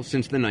people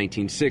since the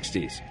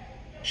 1960s.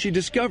 She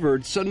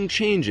discovered sudden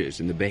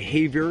changes in the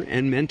behavior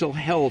and mental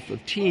health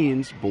of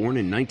teens born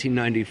in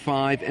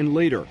 1995 and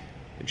later,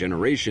 a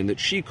generation that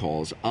she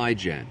calls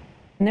iGen.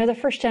 And they're the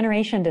first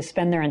generation to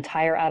spend their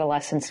entire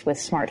adolescence with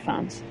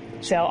smartphones.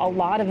 So a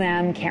lot of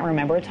them can't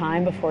remember a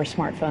time before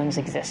smartphones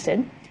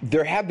existed.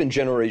 There have been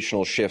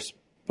generational shifts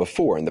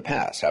before in the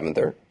past, haven't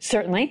there?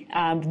 Certainly.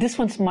 This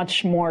one's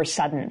much more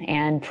sudden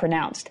and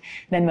pronounced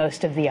than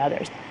most of the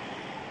others.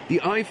 The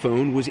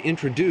iPhone was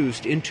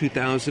introduced in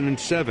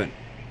 2007.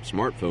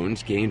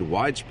 Smartphones gained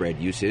widespread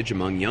usage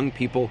among young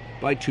people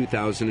by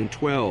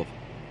 2012.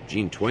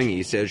 Jean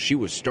Twenge says she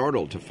was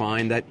startled to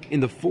find that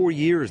in the 4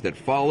 years that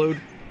followed,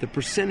 the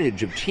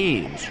percentage of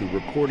teens who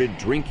reported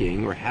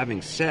drinking or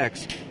having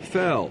sex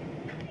fell,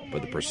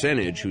 but the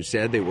percentage who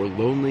said they were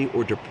lonely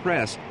or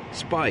depressed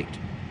spiked.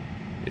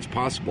 It's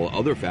possible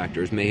other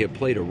factors may have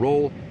played a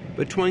role,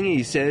 but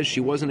Twenge says she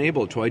wasn't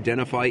able to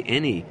identify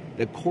any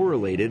that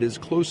correlated as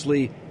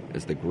closely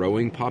as the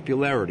growing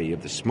popularity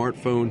of the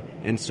smartphone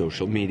and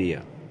social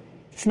media.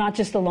 It's not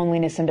just the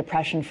loneliness and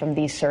depression from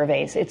these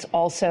surveys. It's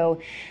also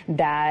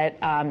that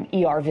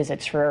ER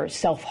visits for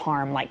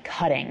self-harm, like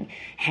cutting,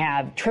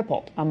 have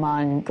tripled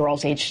among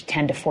girls aged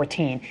 10 to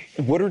 14.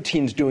 What are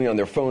teens doing on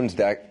their phones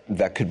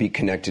that could be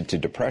connected to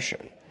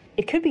depression?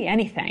 It could be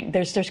anything.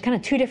 There's kind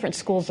of 2 different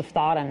schools of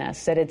thought on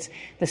this, that it's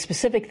the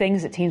specific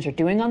things that teens are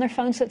doing on their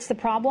phones that's the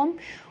problem,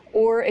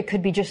 or it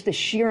could be just the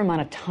sheer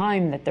amount of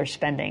time that they're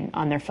spending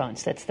on their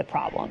phones that's the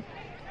problem.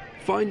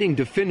 Finding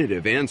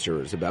definitive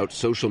answers about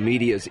social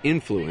media's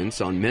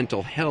influence on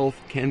mental health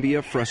can be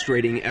a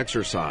frustrating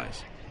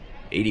exercise.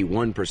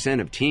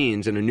 81% of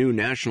teens in a new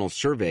national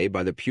survey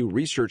by the Pew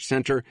Research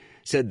Center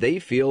said they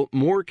feel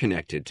more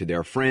connected to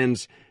their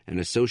friends and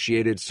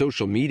associated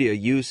social media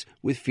use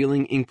with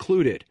feeling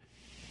included.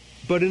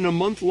 But in a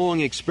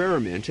month-long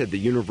experiment at the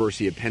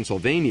University of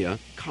Pennsylvania,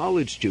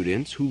 college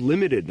students who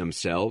limited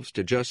themselves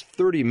to just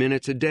 30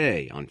 minutes a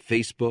day on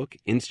Facebook,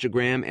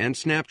 Instagram, and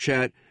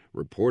Snapchat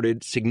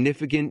reported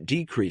significant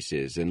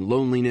decreases in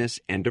loneliness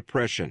and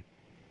depression.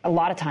 A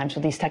lot of times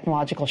with these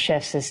technological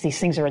shifts is these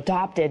things are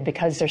adopted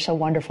because they're so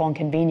wonderful and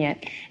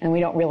convenient, and we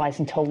don't realize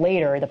until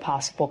later the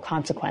possible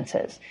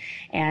consequences.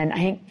 And I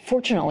think,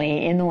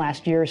 fortunately, in the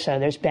last year or so,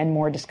 there's been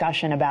more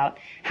discussion about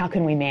how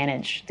can we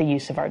manage the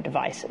use of our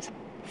devices.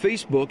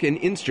 Facebook and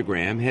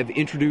Instagram have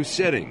introduced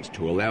settings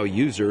to allow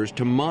users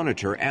to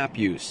monitor app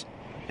use.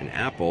 And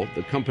Apple,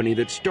 the company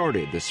that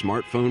started the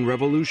smartphone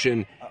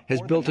revolution, has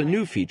built a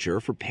new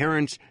feature for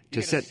parents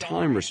to set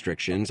time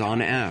restrictions on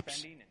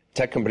apps.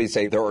 Tech companies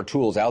say there are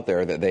tools out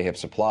there that they have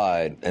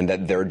supplied and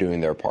that they're doing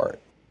their part.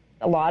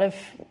 A lot of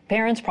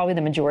parents, probably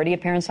the majority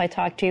of parents I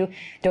talk to,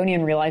 don't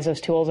even realize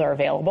those tools are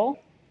available.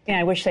 And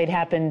I wish they'd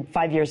happened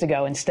 5 years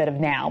ago instead of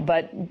now,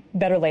 but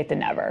better late than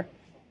never.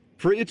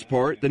 For its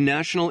part, the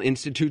National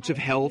Institutes of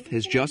Health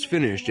has just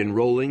finished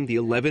enrolling the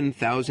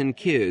 11,000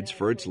 kids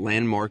for its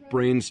landmark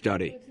brain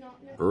study.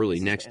 Early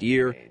next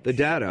year, the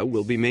data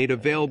will be made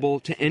available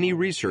to any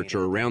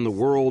researcher around the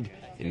world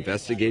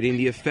investigating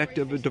the effect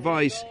of a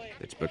device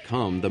that's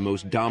become the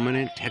most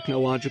dominant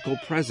technological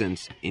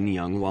presence in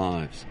young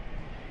lives.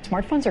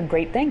 Smartphones are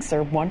great things.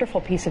 They're a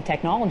wonderful piece of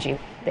technology.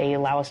 They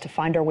allow us to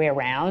find our way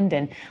around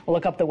and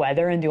look up the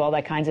weather and do all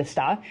that kinds of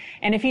stuff.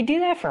 And if you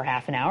do that for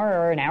half an hour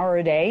or an hour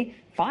a day,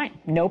 fine,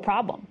 no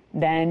problem.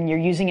 Then you're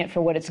using it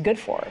for what it's good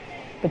for.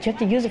 But you have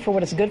to use it for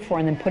what it's good for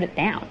and then put it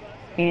down.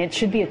 I mean, it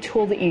should be a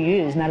tool that you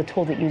use, not a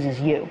tool that uses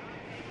you.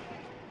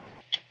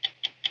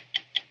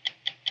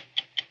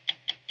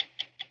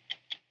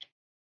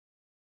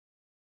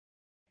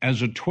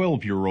 As a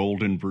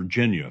 12-year-old in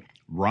Virginia,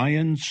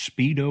 Ryan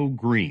Speedo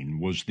Green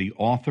was the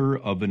author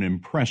of an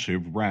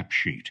impressive rap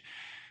sheet.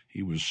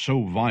 He was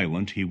so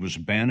violent he was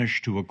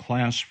banished to a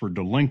class for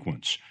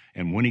delinquents,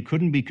 and when he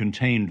couldn't be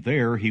contained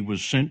there, he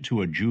was sent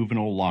to a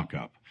juvenile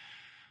lockup.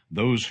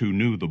 Those who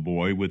knew the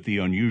boy with the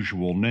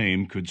unusual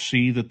name could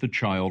see that the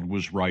child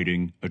was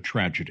writing a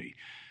tragedy.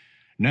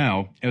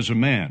 Now, as a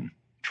man,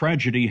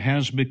 tragedy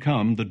has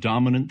become the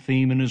dominant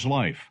theme in his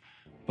life,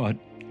 but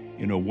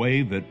in a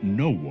way that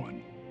no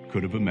one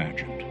could have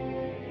imagined.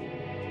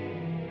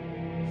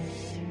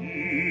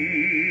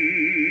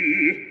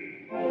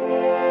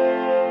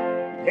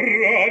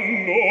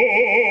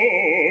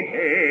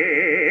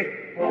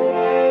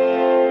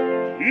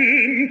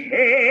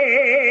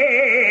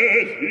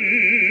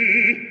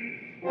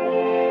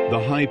 The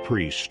high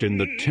priest in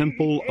the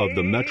temple of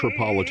the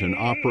Metropolitan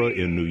Opera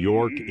in New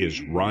York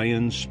is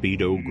Ryan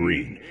Speedo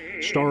Green,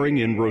 starring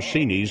in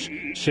Rossini's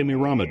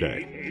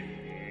Semiramide.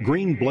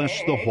 Green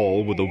blessed the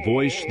hall with a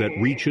voice that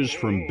reaches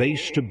from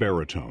bass to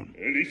baritone.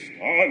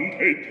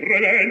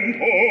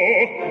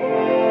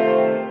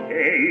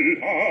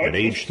 At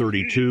age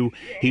 32,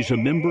 he's a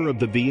member of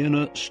the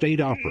Vienna State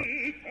Opera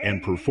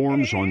and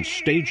performs on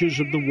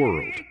stages of the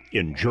world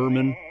in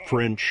German,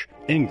 French,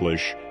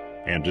 English,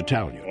 and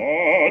Italian.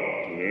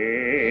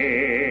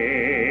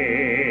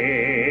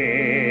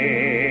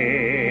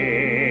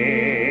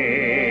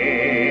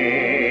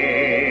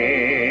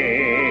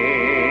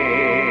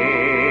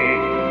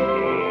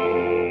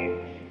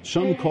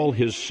 Some call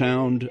his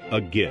sound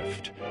a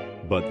gift,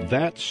 but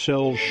that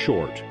sells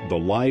short the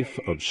life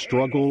of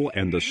struggle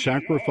and the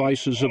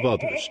sacrifices of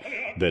others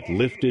that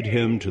lifted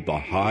him to the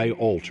high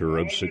altar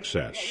of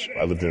success.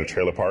 I lived in a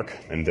trailer park,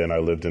 and then I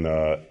lived in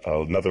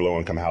another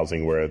low-income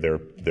housing where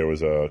there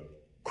was a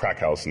crack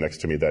house next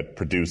to me that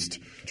produced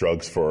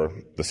drugs for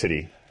the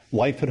city.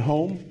 Life at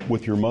home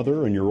with your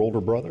mother and your older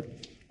brother?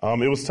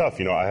 It was tough.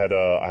 You know, I had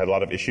a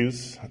lot of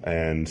issues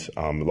and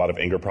a lot of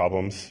anger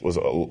problems. It was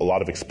a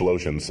lot of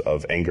explosions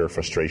of anger,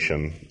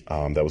 frustration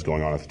that was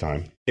going on at the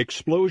time.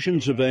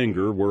 Explosions of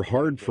anger were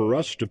hard for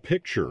us to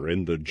picture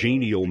in the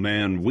genial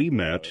man we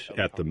met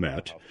at the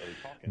Met.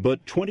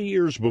 But 20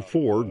 years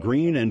before,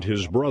 Green and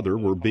his brother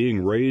were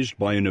being raised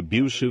by an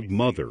abusive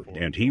mother,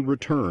 and he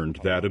returned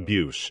that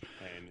abuse.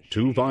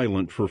 Too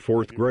violent for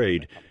fourth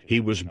grade, he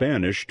was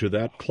banished to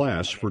that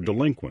class for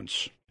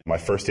delinquents. My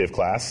first day of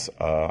class,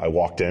 I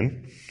walked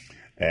in,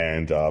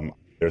 and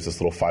there's this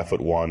little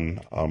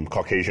 5'1",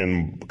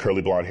 Caucasian,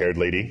 curly blonde-haired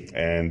lady,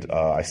 and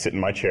I sit in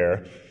my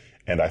chair,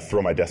 and I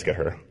throw my desk at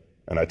her,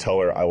 and I tell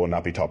her I will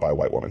not be taught by a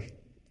white woman.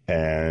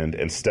 And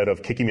instead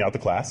of kicking me out the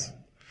class,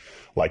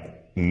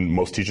 like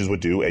most teachers would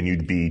do, and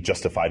you'd be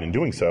justified in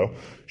doing so,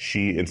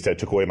 she instead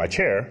took away my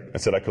chair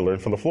and said I could learn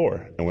from the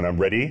floor. And when I'm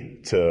ready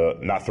to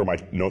not throw my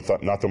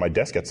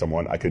desk at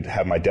someone, I could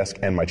have my desk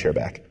and my chair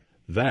back.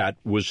 That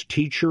was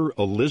teacher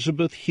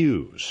Elizabeth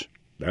Hughes.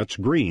 That's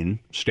Green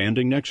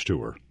standing next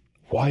to her.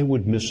 Why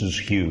would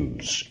Mrs.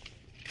 Hughes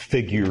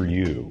figure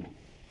you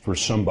for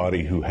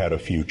somebody who had a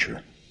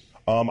future?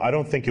 I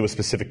don't think it was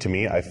specific to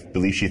me. I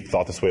believe she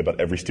thought this way about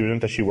every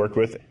student that she worked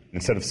with.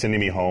 Instead of sending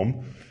me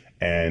home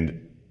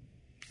and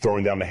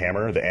throwing down the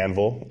hammer, the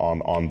anvil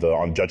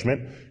on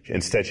judgment,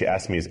 instead she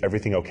asked me, is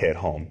everything okay at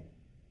home?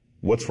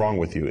 What's wrong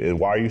with you?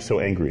 Why are you so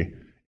angry?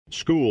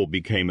 School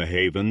became a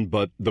haven,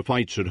 but the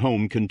fights at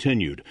home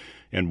continued.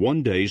 And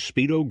one day,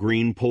 Speedo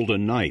Green pulled a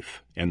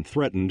knife and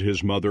threatened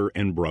his mother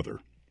and brother.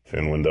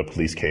 And when the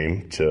police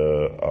came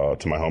to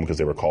my home because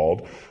they were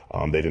called,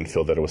 they didn't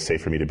feel that it was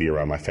safe for me to be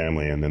around my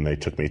family, and then they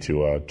took me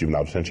to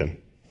juvenile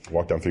detention.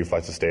 Walked down 3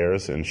 flights of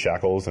stairs in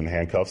shackles and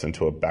handcuffs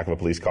into a back of a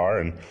police car,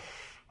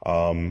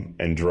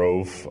 and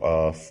drove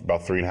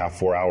about 3.5,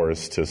 4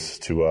 hours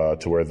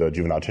to where the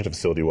juvenile detention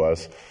facility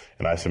was.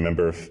 And I just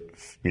remember,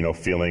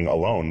 feeling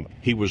alone.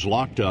 He was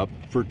locked up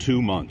for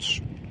 2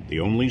 months. The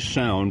only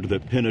sound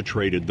that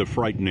penetrated the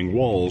frightening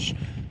walls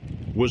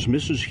was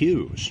Mrs.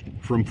 Hughes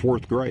from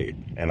 4th grade.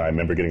 And I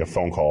remember getting a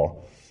phone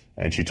call,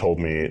 and she told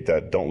me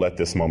that don't let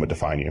this moment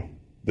define you.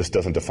 This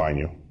doesn't define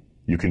you.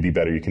 You can be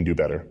better. You can do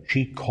better.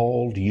 She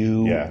called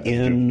you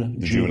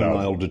in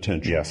juvenile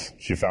detention? Yes.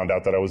 She found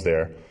out that I was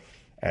there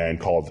and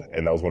called,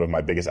 and that was one of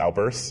my biggest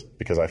outbursts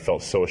because I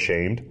felt so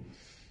ashamed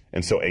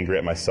and so angry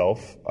at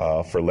myself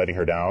for letting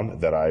her down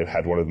that I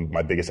had one of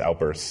my biggest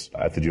outbursts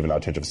at the juvenile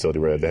detention facility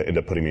where they ended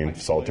up putting me in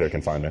solitary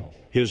confinement.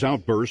 His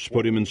outbursts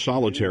put him in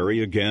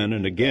solitary again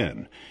and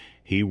again.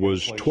 He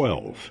was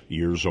 12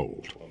 years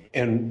old.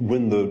 And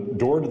when the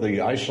door to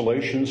the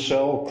isolation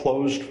cell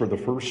closed for the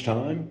first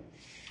time?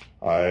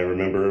 I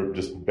remember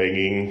just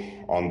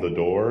banging on the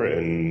door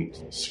and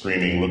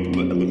screaming,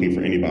 looking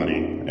for anybody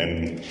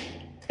and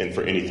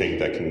for anything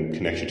that can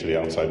connect you to the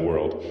outside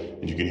world.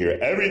 And you can hear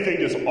everything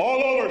just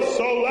all over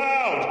so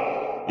loud.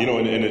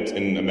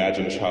 And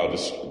imagine a child,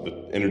 just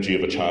the energy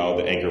of a child,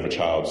 the anger of a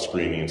child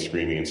screaming and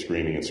screaming and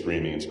screaming and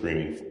screaming and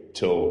screaming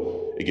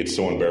till it gets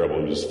so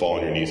unbearable you just fall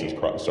on your knees and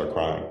start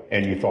crying.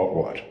 And you thought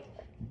what?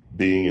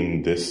 Being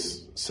in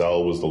this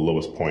cell was the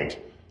lowest point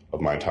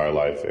of my entire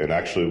life. And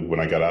actually, when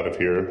I got out of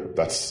here,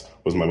 that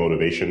was my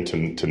motivation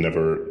to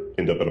never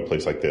end up in a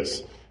place like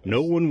this.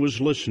 No one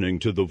was listening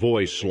to the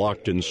voice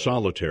locked in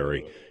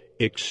solitary,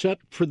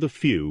 except for the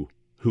few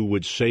who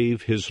would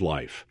save his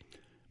life.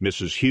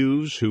 Mrs.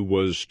 Hughes, who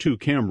was too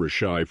camera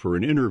shy for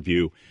an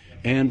interview,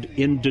 and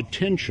in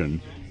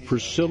detention,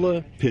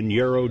 Priscilla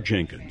Pinheiro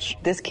Jenkins.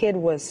 This kid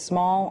was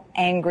small,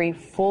 angry,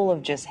 full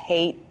of just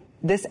hate.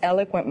 This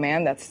eloquent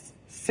man that's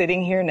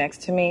sitting here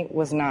next to me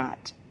was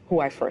not who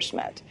I first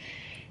met.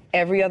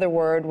 Every other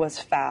word was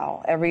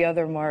foul. Every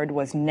other word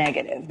was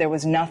negative. There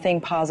was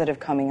nothing positive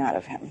coming out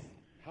of him.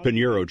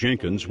 Pinheiro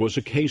Jenkins was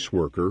a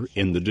caseworker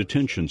in the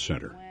detention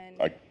center.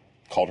 I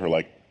called her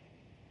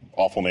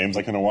awful names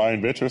like an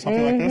Hawaiian bitch or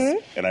something like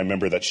this. And I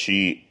remember that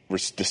she,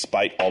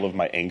 despite all of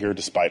my anger,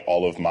 despite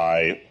all of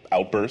my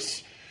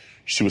outbursts,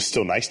 she was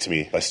still nice to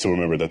me. I still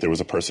remember that there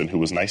was a person who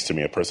was nice to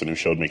me, a person who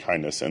showed me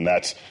kindness. And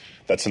that's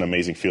an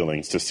amazing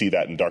feeling to see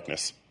that in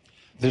darkness.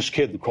 This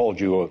kid called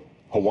you a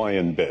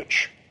Hawaiian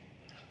bitch.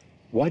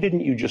 Why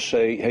didn't you just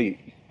say,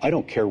 hey, I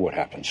don't care what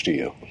happens to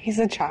you? He's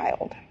a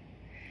child.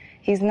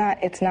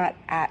 It's not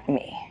at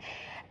me.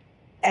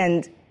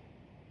 And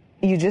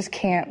you just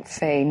can't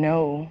say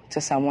no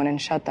to someone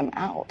and shut them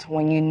out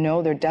when you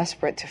know they're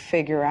desperate to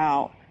figure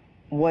out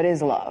what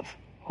is love,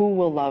 who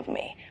will love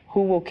me,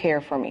 who will care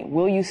for me,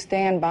 will you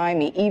stand by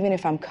me even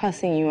if I'm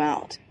cussing you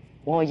out?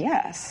 Well,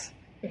 yes.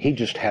 He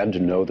just had to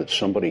know that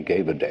somebody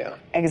gave a damn.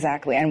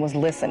 Exactly, and was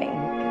listening.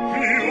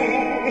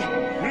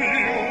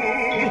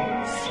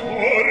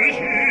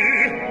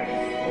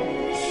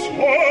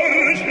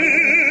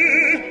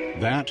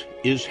 That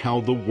is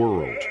how the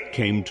world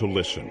came to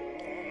listen.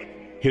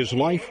 His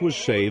life was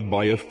saved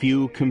by a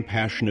few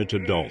compassionate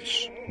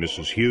adults,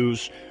 Mrs.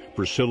 Hughes,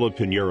 Priscilla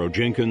Pinheiro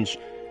Jenkins,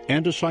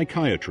 and a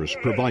psychiatrist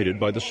provided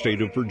by the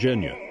state of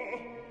Virginia.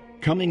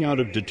 Coming out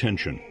of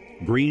detention,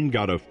 Green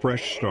got a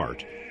fresh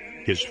start.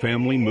 His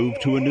family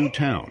moved to a new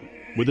town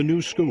with a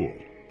new school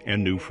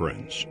and new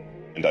friends.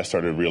 And I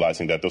started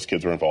realizing that those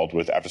kids were involved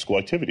with after-school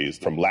activities,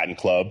 from Latin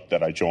club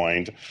that I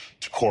joined,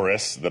 to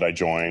chorus that I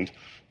joined,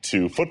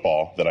 to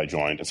football that I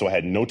joined. And so I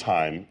had no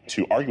time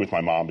to argue with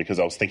my mom because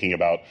I was thinking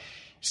about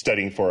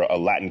studying for a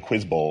Latin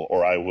quiz bowl,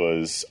 or I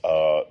was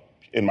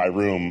in my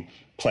room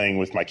playing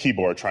with my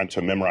keyboard trying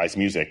to memorize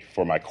music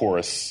for my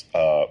chorus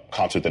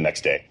concert the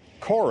next day.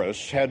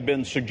 Chorus had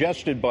been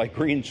suggested by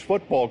Green's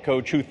football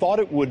coach, who thought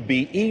it would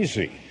be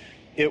easy.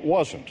 It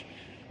wasn't.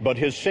 But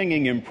his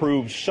singing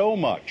improved so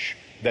much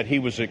that he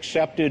was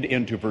accepted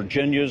into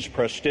Virginia's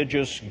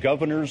prestigious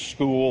Governor's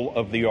School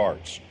of the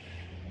Arts.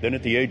 Then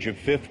at the age of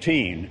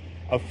 15,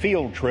 a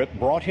field trip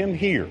brought him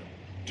here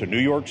to New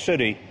York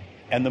City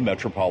and the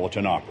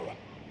Metropolitan Opera.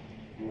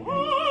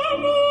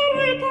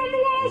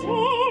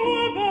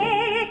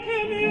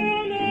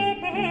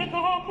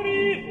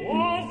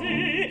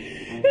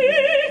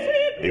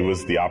 It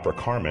was the opera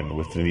Carmen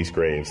with Denise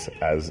Graves,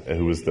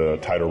 who was the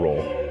title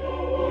role.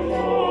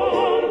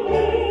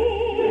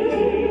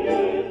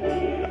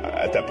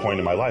 At that point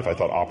in my life, I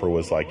thought opera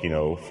was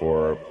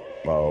for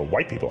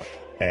white people.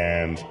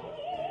 And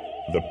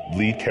the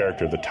lead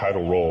character, the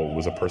title role,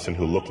 was a person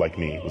who looked like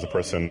me, was a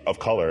person of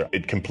color.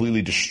 It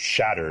completely just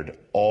shattered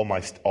all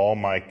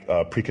my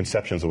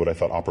preconceptions of what I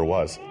thought opera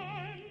was.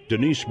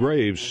 Denyce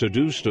Graves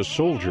seduced a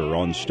soldier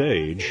on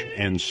stage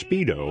and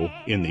Speedo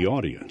in the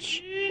audience.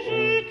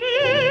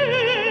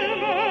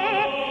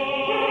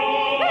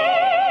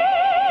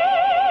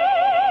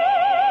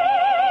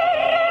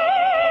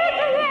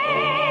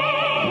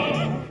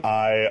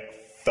 I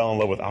fell in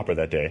love with opera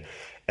that day.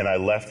 And I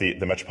left the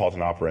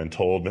Metropolitan Opera and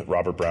told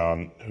Robert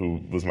Brown,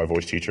 who was my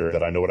voice teacher,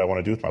 that I know what I want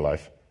to do with my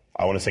life.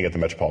 I want to sing at the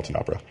Metropolitan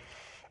Opera.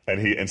 And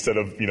he, instead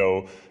of,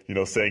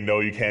 saying, no,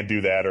 you can't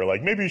do that, or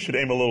like, maybe you should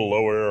aim a little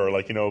lower, or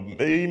like,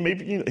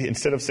 maybe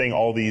instead of saying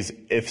all these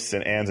ifs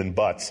and ands and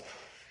buts,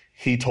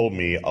 he told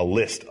me a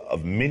list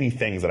of many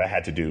things that I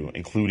had to do,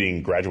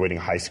 including graduating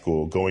high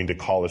school, going to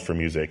college for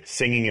music,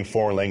 singing in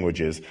foreign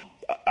languages.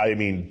 I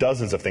mean,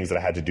 dozens of things that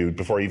I had to do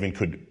before I even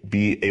could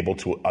be able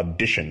to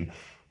audition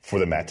for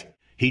the Met.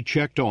 He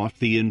checked off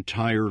the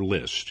entire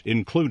list,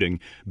 including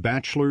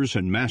bachelor's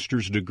and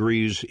master's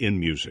degrees in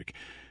music.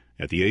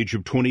 At the age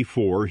of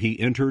 24, he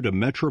entered a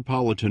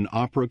Metropolitan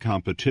Opera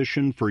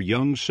competition for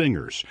young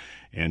singers,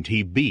 and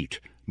he beat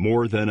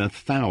more than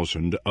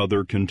 1,000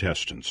 other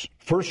contestants.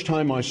 First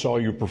time I saw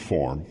you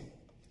perform,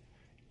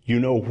 you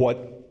know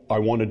what I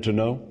wanted to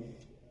know?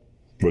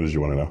 What did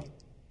you want to know?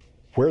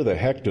 Where the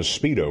heck does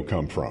Speedo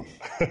come from?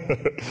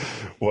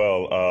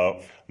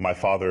 Well, my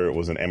father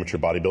was an amateur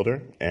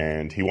bodybuilder,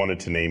 and he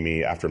wanted to name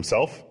me after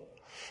himself.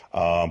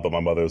 But my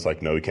mother was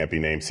like, no, he can't be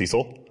named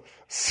Cecil.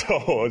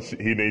 So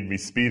he named me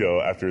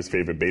Speedo after his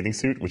favorite bathing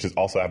suit, which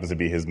also happens to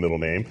be his middle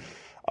name.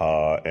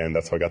 And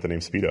that's how I got the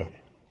name Speedo.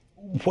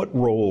 What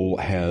role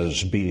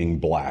has being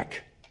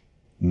black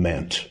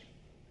meant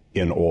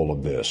in all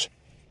of this?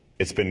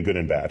 It's been good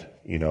and bad.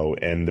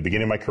 In the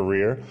beginning of my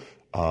career,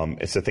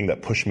 it's the thing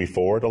that pushed me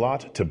forward a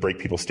lot to break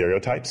people's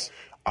stereotypes.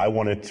 I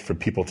wanted for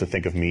people to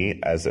think of me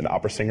as an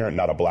opera singer,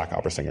 not a black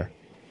opera singer.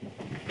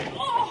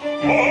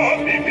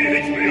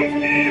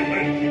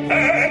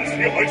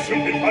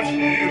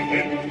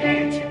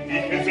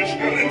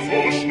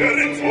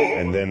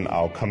 And then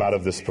I'll come out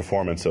of this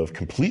performance of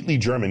completely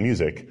German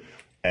music,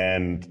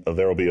 and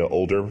there will be an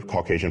older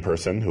Caucasian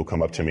person who'll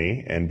come up to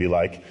me and be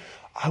like,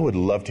 I would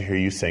love to hear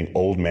you sing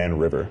Old Man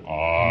River.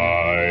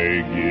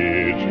 I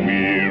get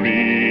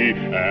weary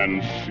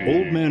and sing.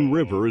 Old Man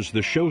River is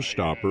the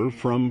showstopper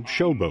from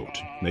Showboat,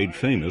 made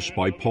famous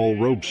by Paul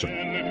Robeson.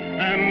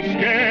 And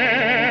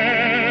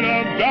scared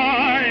of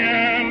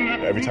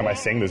dying. Every time I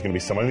sing, there's going to be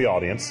someone in the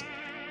audience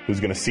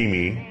who's going to see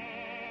me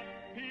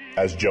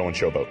as Joe in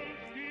Showboat,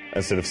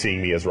 instead of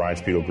seeing me as Ryan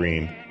Speedo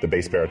Green, the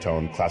bass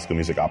baritone classical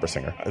music opera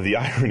singer. The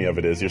irony of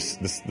it is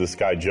this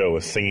guy Joe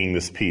is singing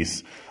this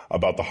piece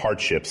about the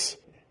hardships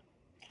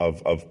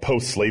of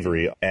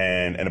post-slavery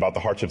and about the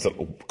hardships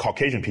that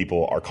Caucasian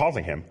people are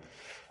causing him.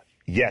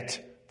 Yet,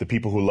 the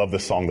people who love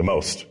this song the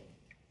most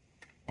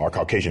are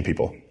Caucasian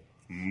people.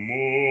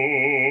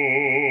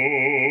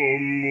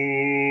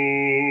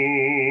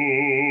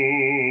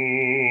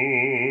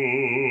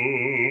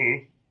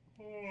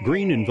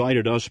 Green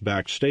invited us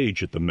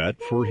backstage at the Met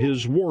for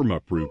his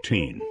warm-up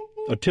routine,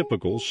 a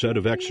typical set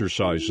of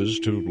exercises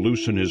to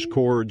loosen his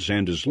chords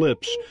and his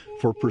lips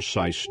for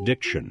precise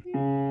diction.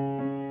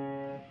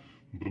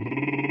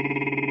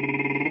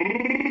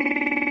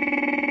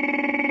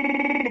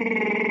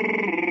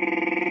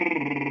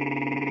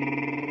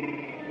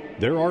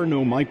 There are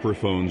no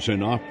microphones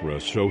in opera,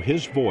 so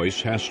his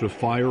voice has to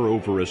fire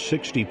over a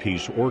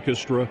 60-piece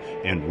orchestra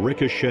and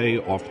ricochet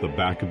off the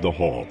back of the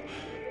hall.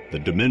 The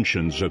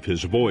dimensions of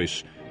his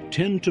voice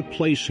tend to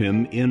place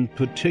him in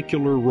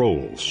particular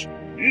roles.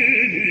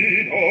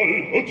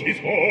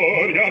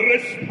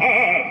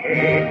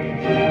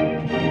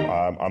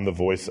 I'm the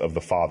voice of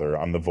the father.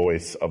 I'm the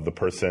voice of the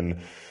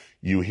person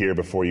you hear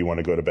before you want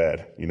to go to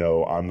bed.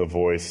 I'm the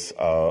voice,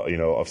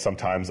 of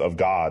sometimes of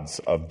gods,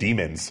 of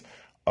demons,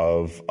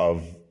 of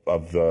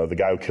the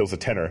guy who kills a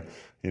tenor.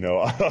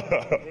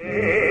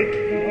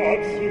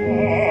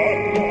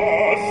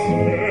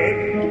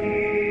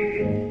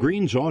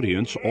 Green's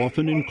audience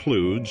often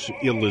includes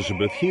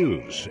Elizabeth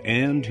Hughes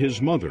and his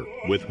mother,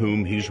 with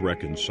whom he's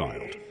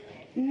reconciled.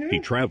 He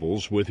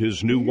travels with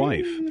his new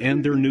wife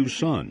and their new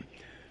son.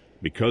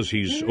 Because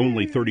he's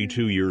only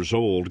 32 years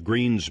old,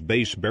 Green's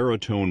bass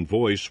baritone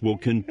voice will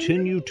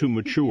continue to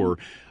mature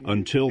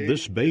until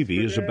this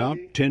baby is about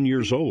 10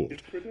 years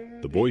old.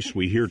 The voice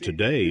we hear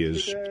today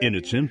is in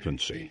its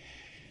infancy.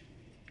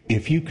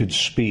 If you could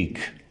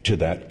speak to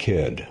that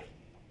kid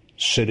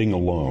sitting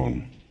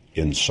alone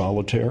in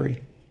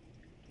solitary,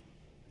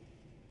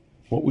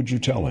 what would you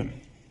tell him?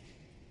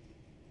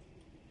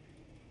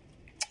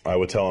 I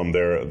would tell him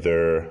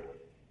there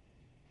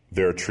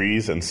are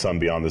trees and sun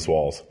beyond his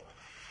walls,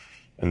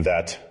 and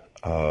that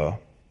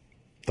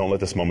don't let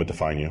this moment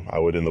define you. I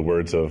would, in the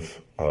words of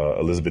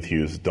Elizabeth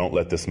Hughes, don't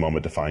let this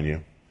moment define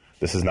you.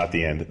 This is not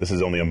the end. This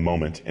is only a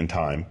moment in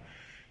time,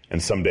 and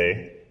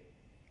someday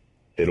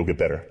it'll get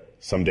better.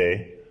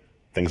 Someday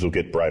things will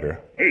get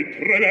brighter.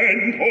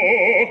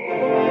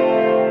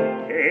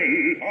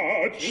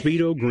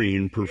 Speedo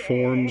Green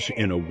performs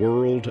in a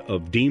world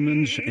of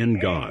demons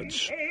and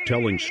gods,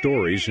 telling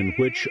stories in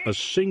which a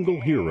single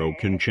hero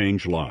can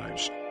change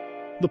lives.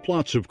 The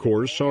plots, of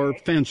course, are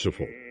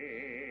fanciful,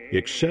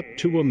 except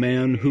to a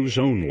man whose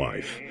own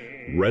life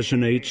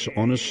resonates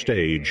on a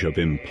stage of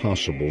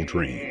impossible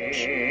dreams.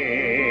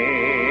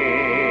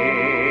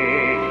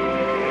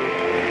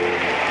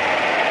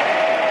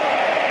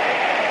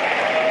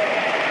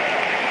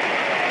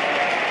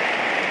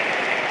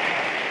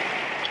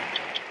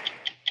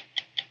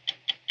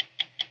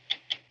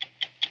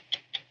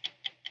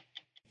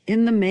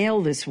 In the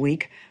mail this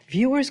week,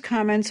 viewers'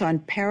 comments on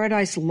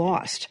Paradise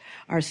Lost,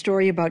 our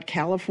story about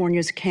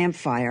California's Camp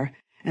Fire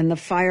and the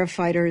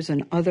firefighters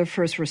and other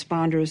first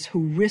responders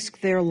who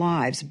risked their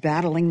lives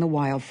battling the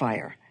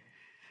wildfire.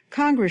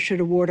 Congress should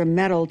award a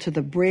medal to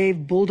the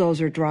brave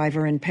bulldozer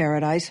driver in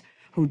Paradise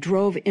who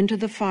drove into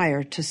the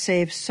fire to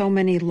save so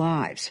many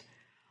lives.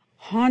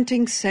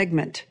 Haunting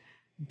segment.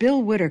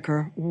 Bill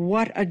Whitaker,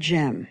 what a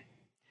gem.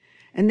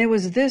 And there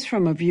was this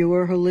from a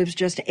viewer who lives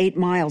just 8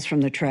 miles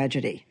from the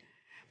tragedy.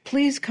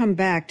 Please come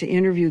back to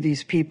interview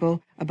these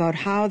people about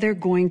how they're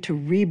going to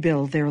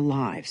rebuild their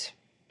lives.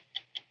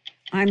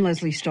 I'm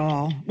Leslie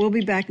Stahl. We'll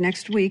be back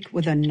next week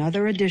with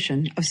another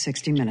edition of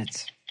 60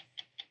 Minutes.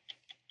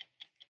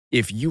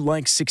 If you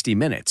like 60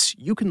 Minutes,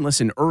 you can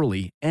listen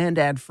early and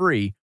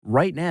ad-free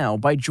right now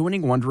by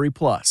joining Wondery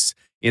Plus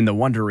in the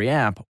Wondery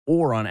app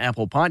or on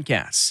Apple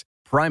Podcasts.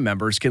 Prime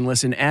members can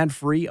listen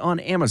ad-free on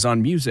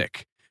Amazon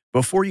Music.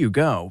 Before you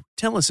go,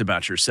 tell us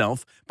about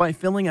yourself by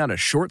filling out a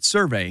short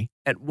survey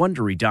at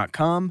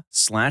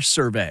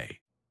Wondery.com/survey.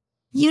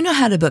 You know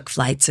how to book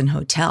flights and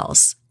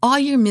hotels. All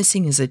you're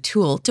missing is a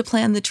tool to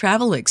plan the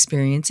travel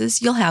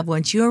experiences you'll have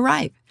once you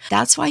arrive.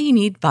 That's why you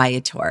need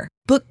Viator.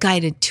 Book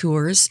guided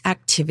tours,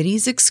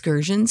 activities,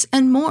 excursions,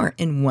 and more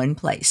in one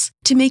place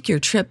to make your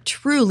trip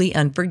truly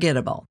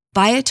unforgettable.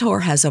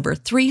 Viator has over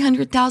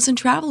 300,000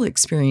 travel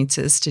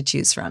experiences to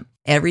choose from.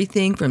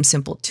 Everything from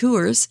simple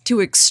tours to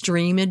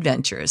extreme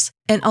adventures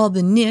and all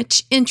the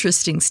niche,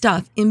 interesting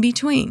stuff in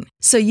between.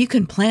 So you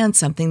can plan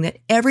something that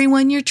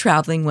everyone you're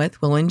traveling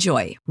with will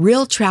enjoy.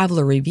 Real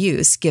traveler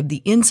reviews give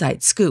the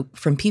inside scoop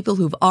from people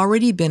who've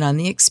already been on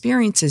the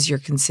experiences you're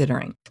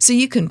considering. So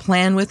you can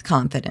plan with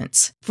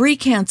confidence. Free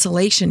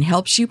cancellation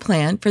helps you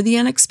plan for the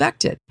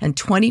unexpected. And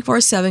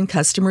 24/7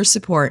 customer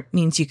support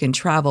means you can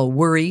travel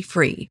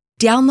worry-free.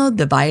 Download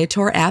the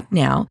Viator app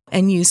now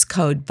and use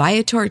code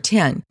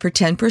Viator10 for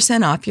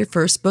 10% off your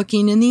first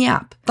booking in the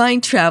app.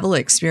 Find travel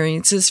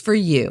experiences for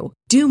you.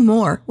 Do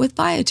more with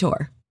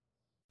Viator.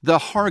 The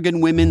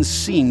Hargan women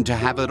seemed to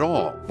have it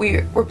all.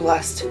 We were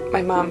blessed.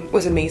 My mom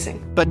was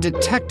amazing. But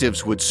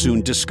detectives would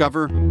soon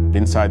discover...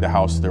 Inside the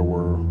house, there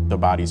were the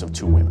bodies of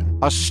 2 women.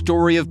 A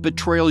story of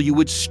betrayal you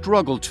would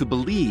struggle to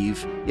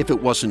believe if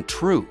it wasn't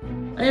true.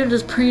 I am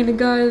just praying to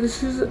God,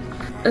 this is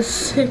a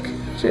sick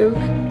joke.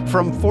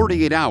 From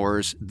 48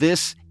 Hours,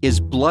 this is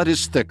Blood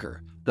is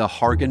Thicker, the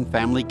Hargan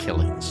Family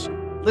Killings.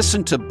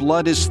 Listen to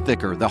Blood is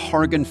Thicker, the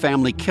Hargan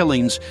Family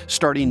Killings,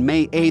 starting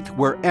May 8th,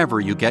 wherever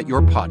you get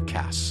your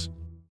podcasts.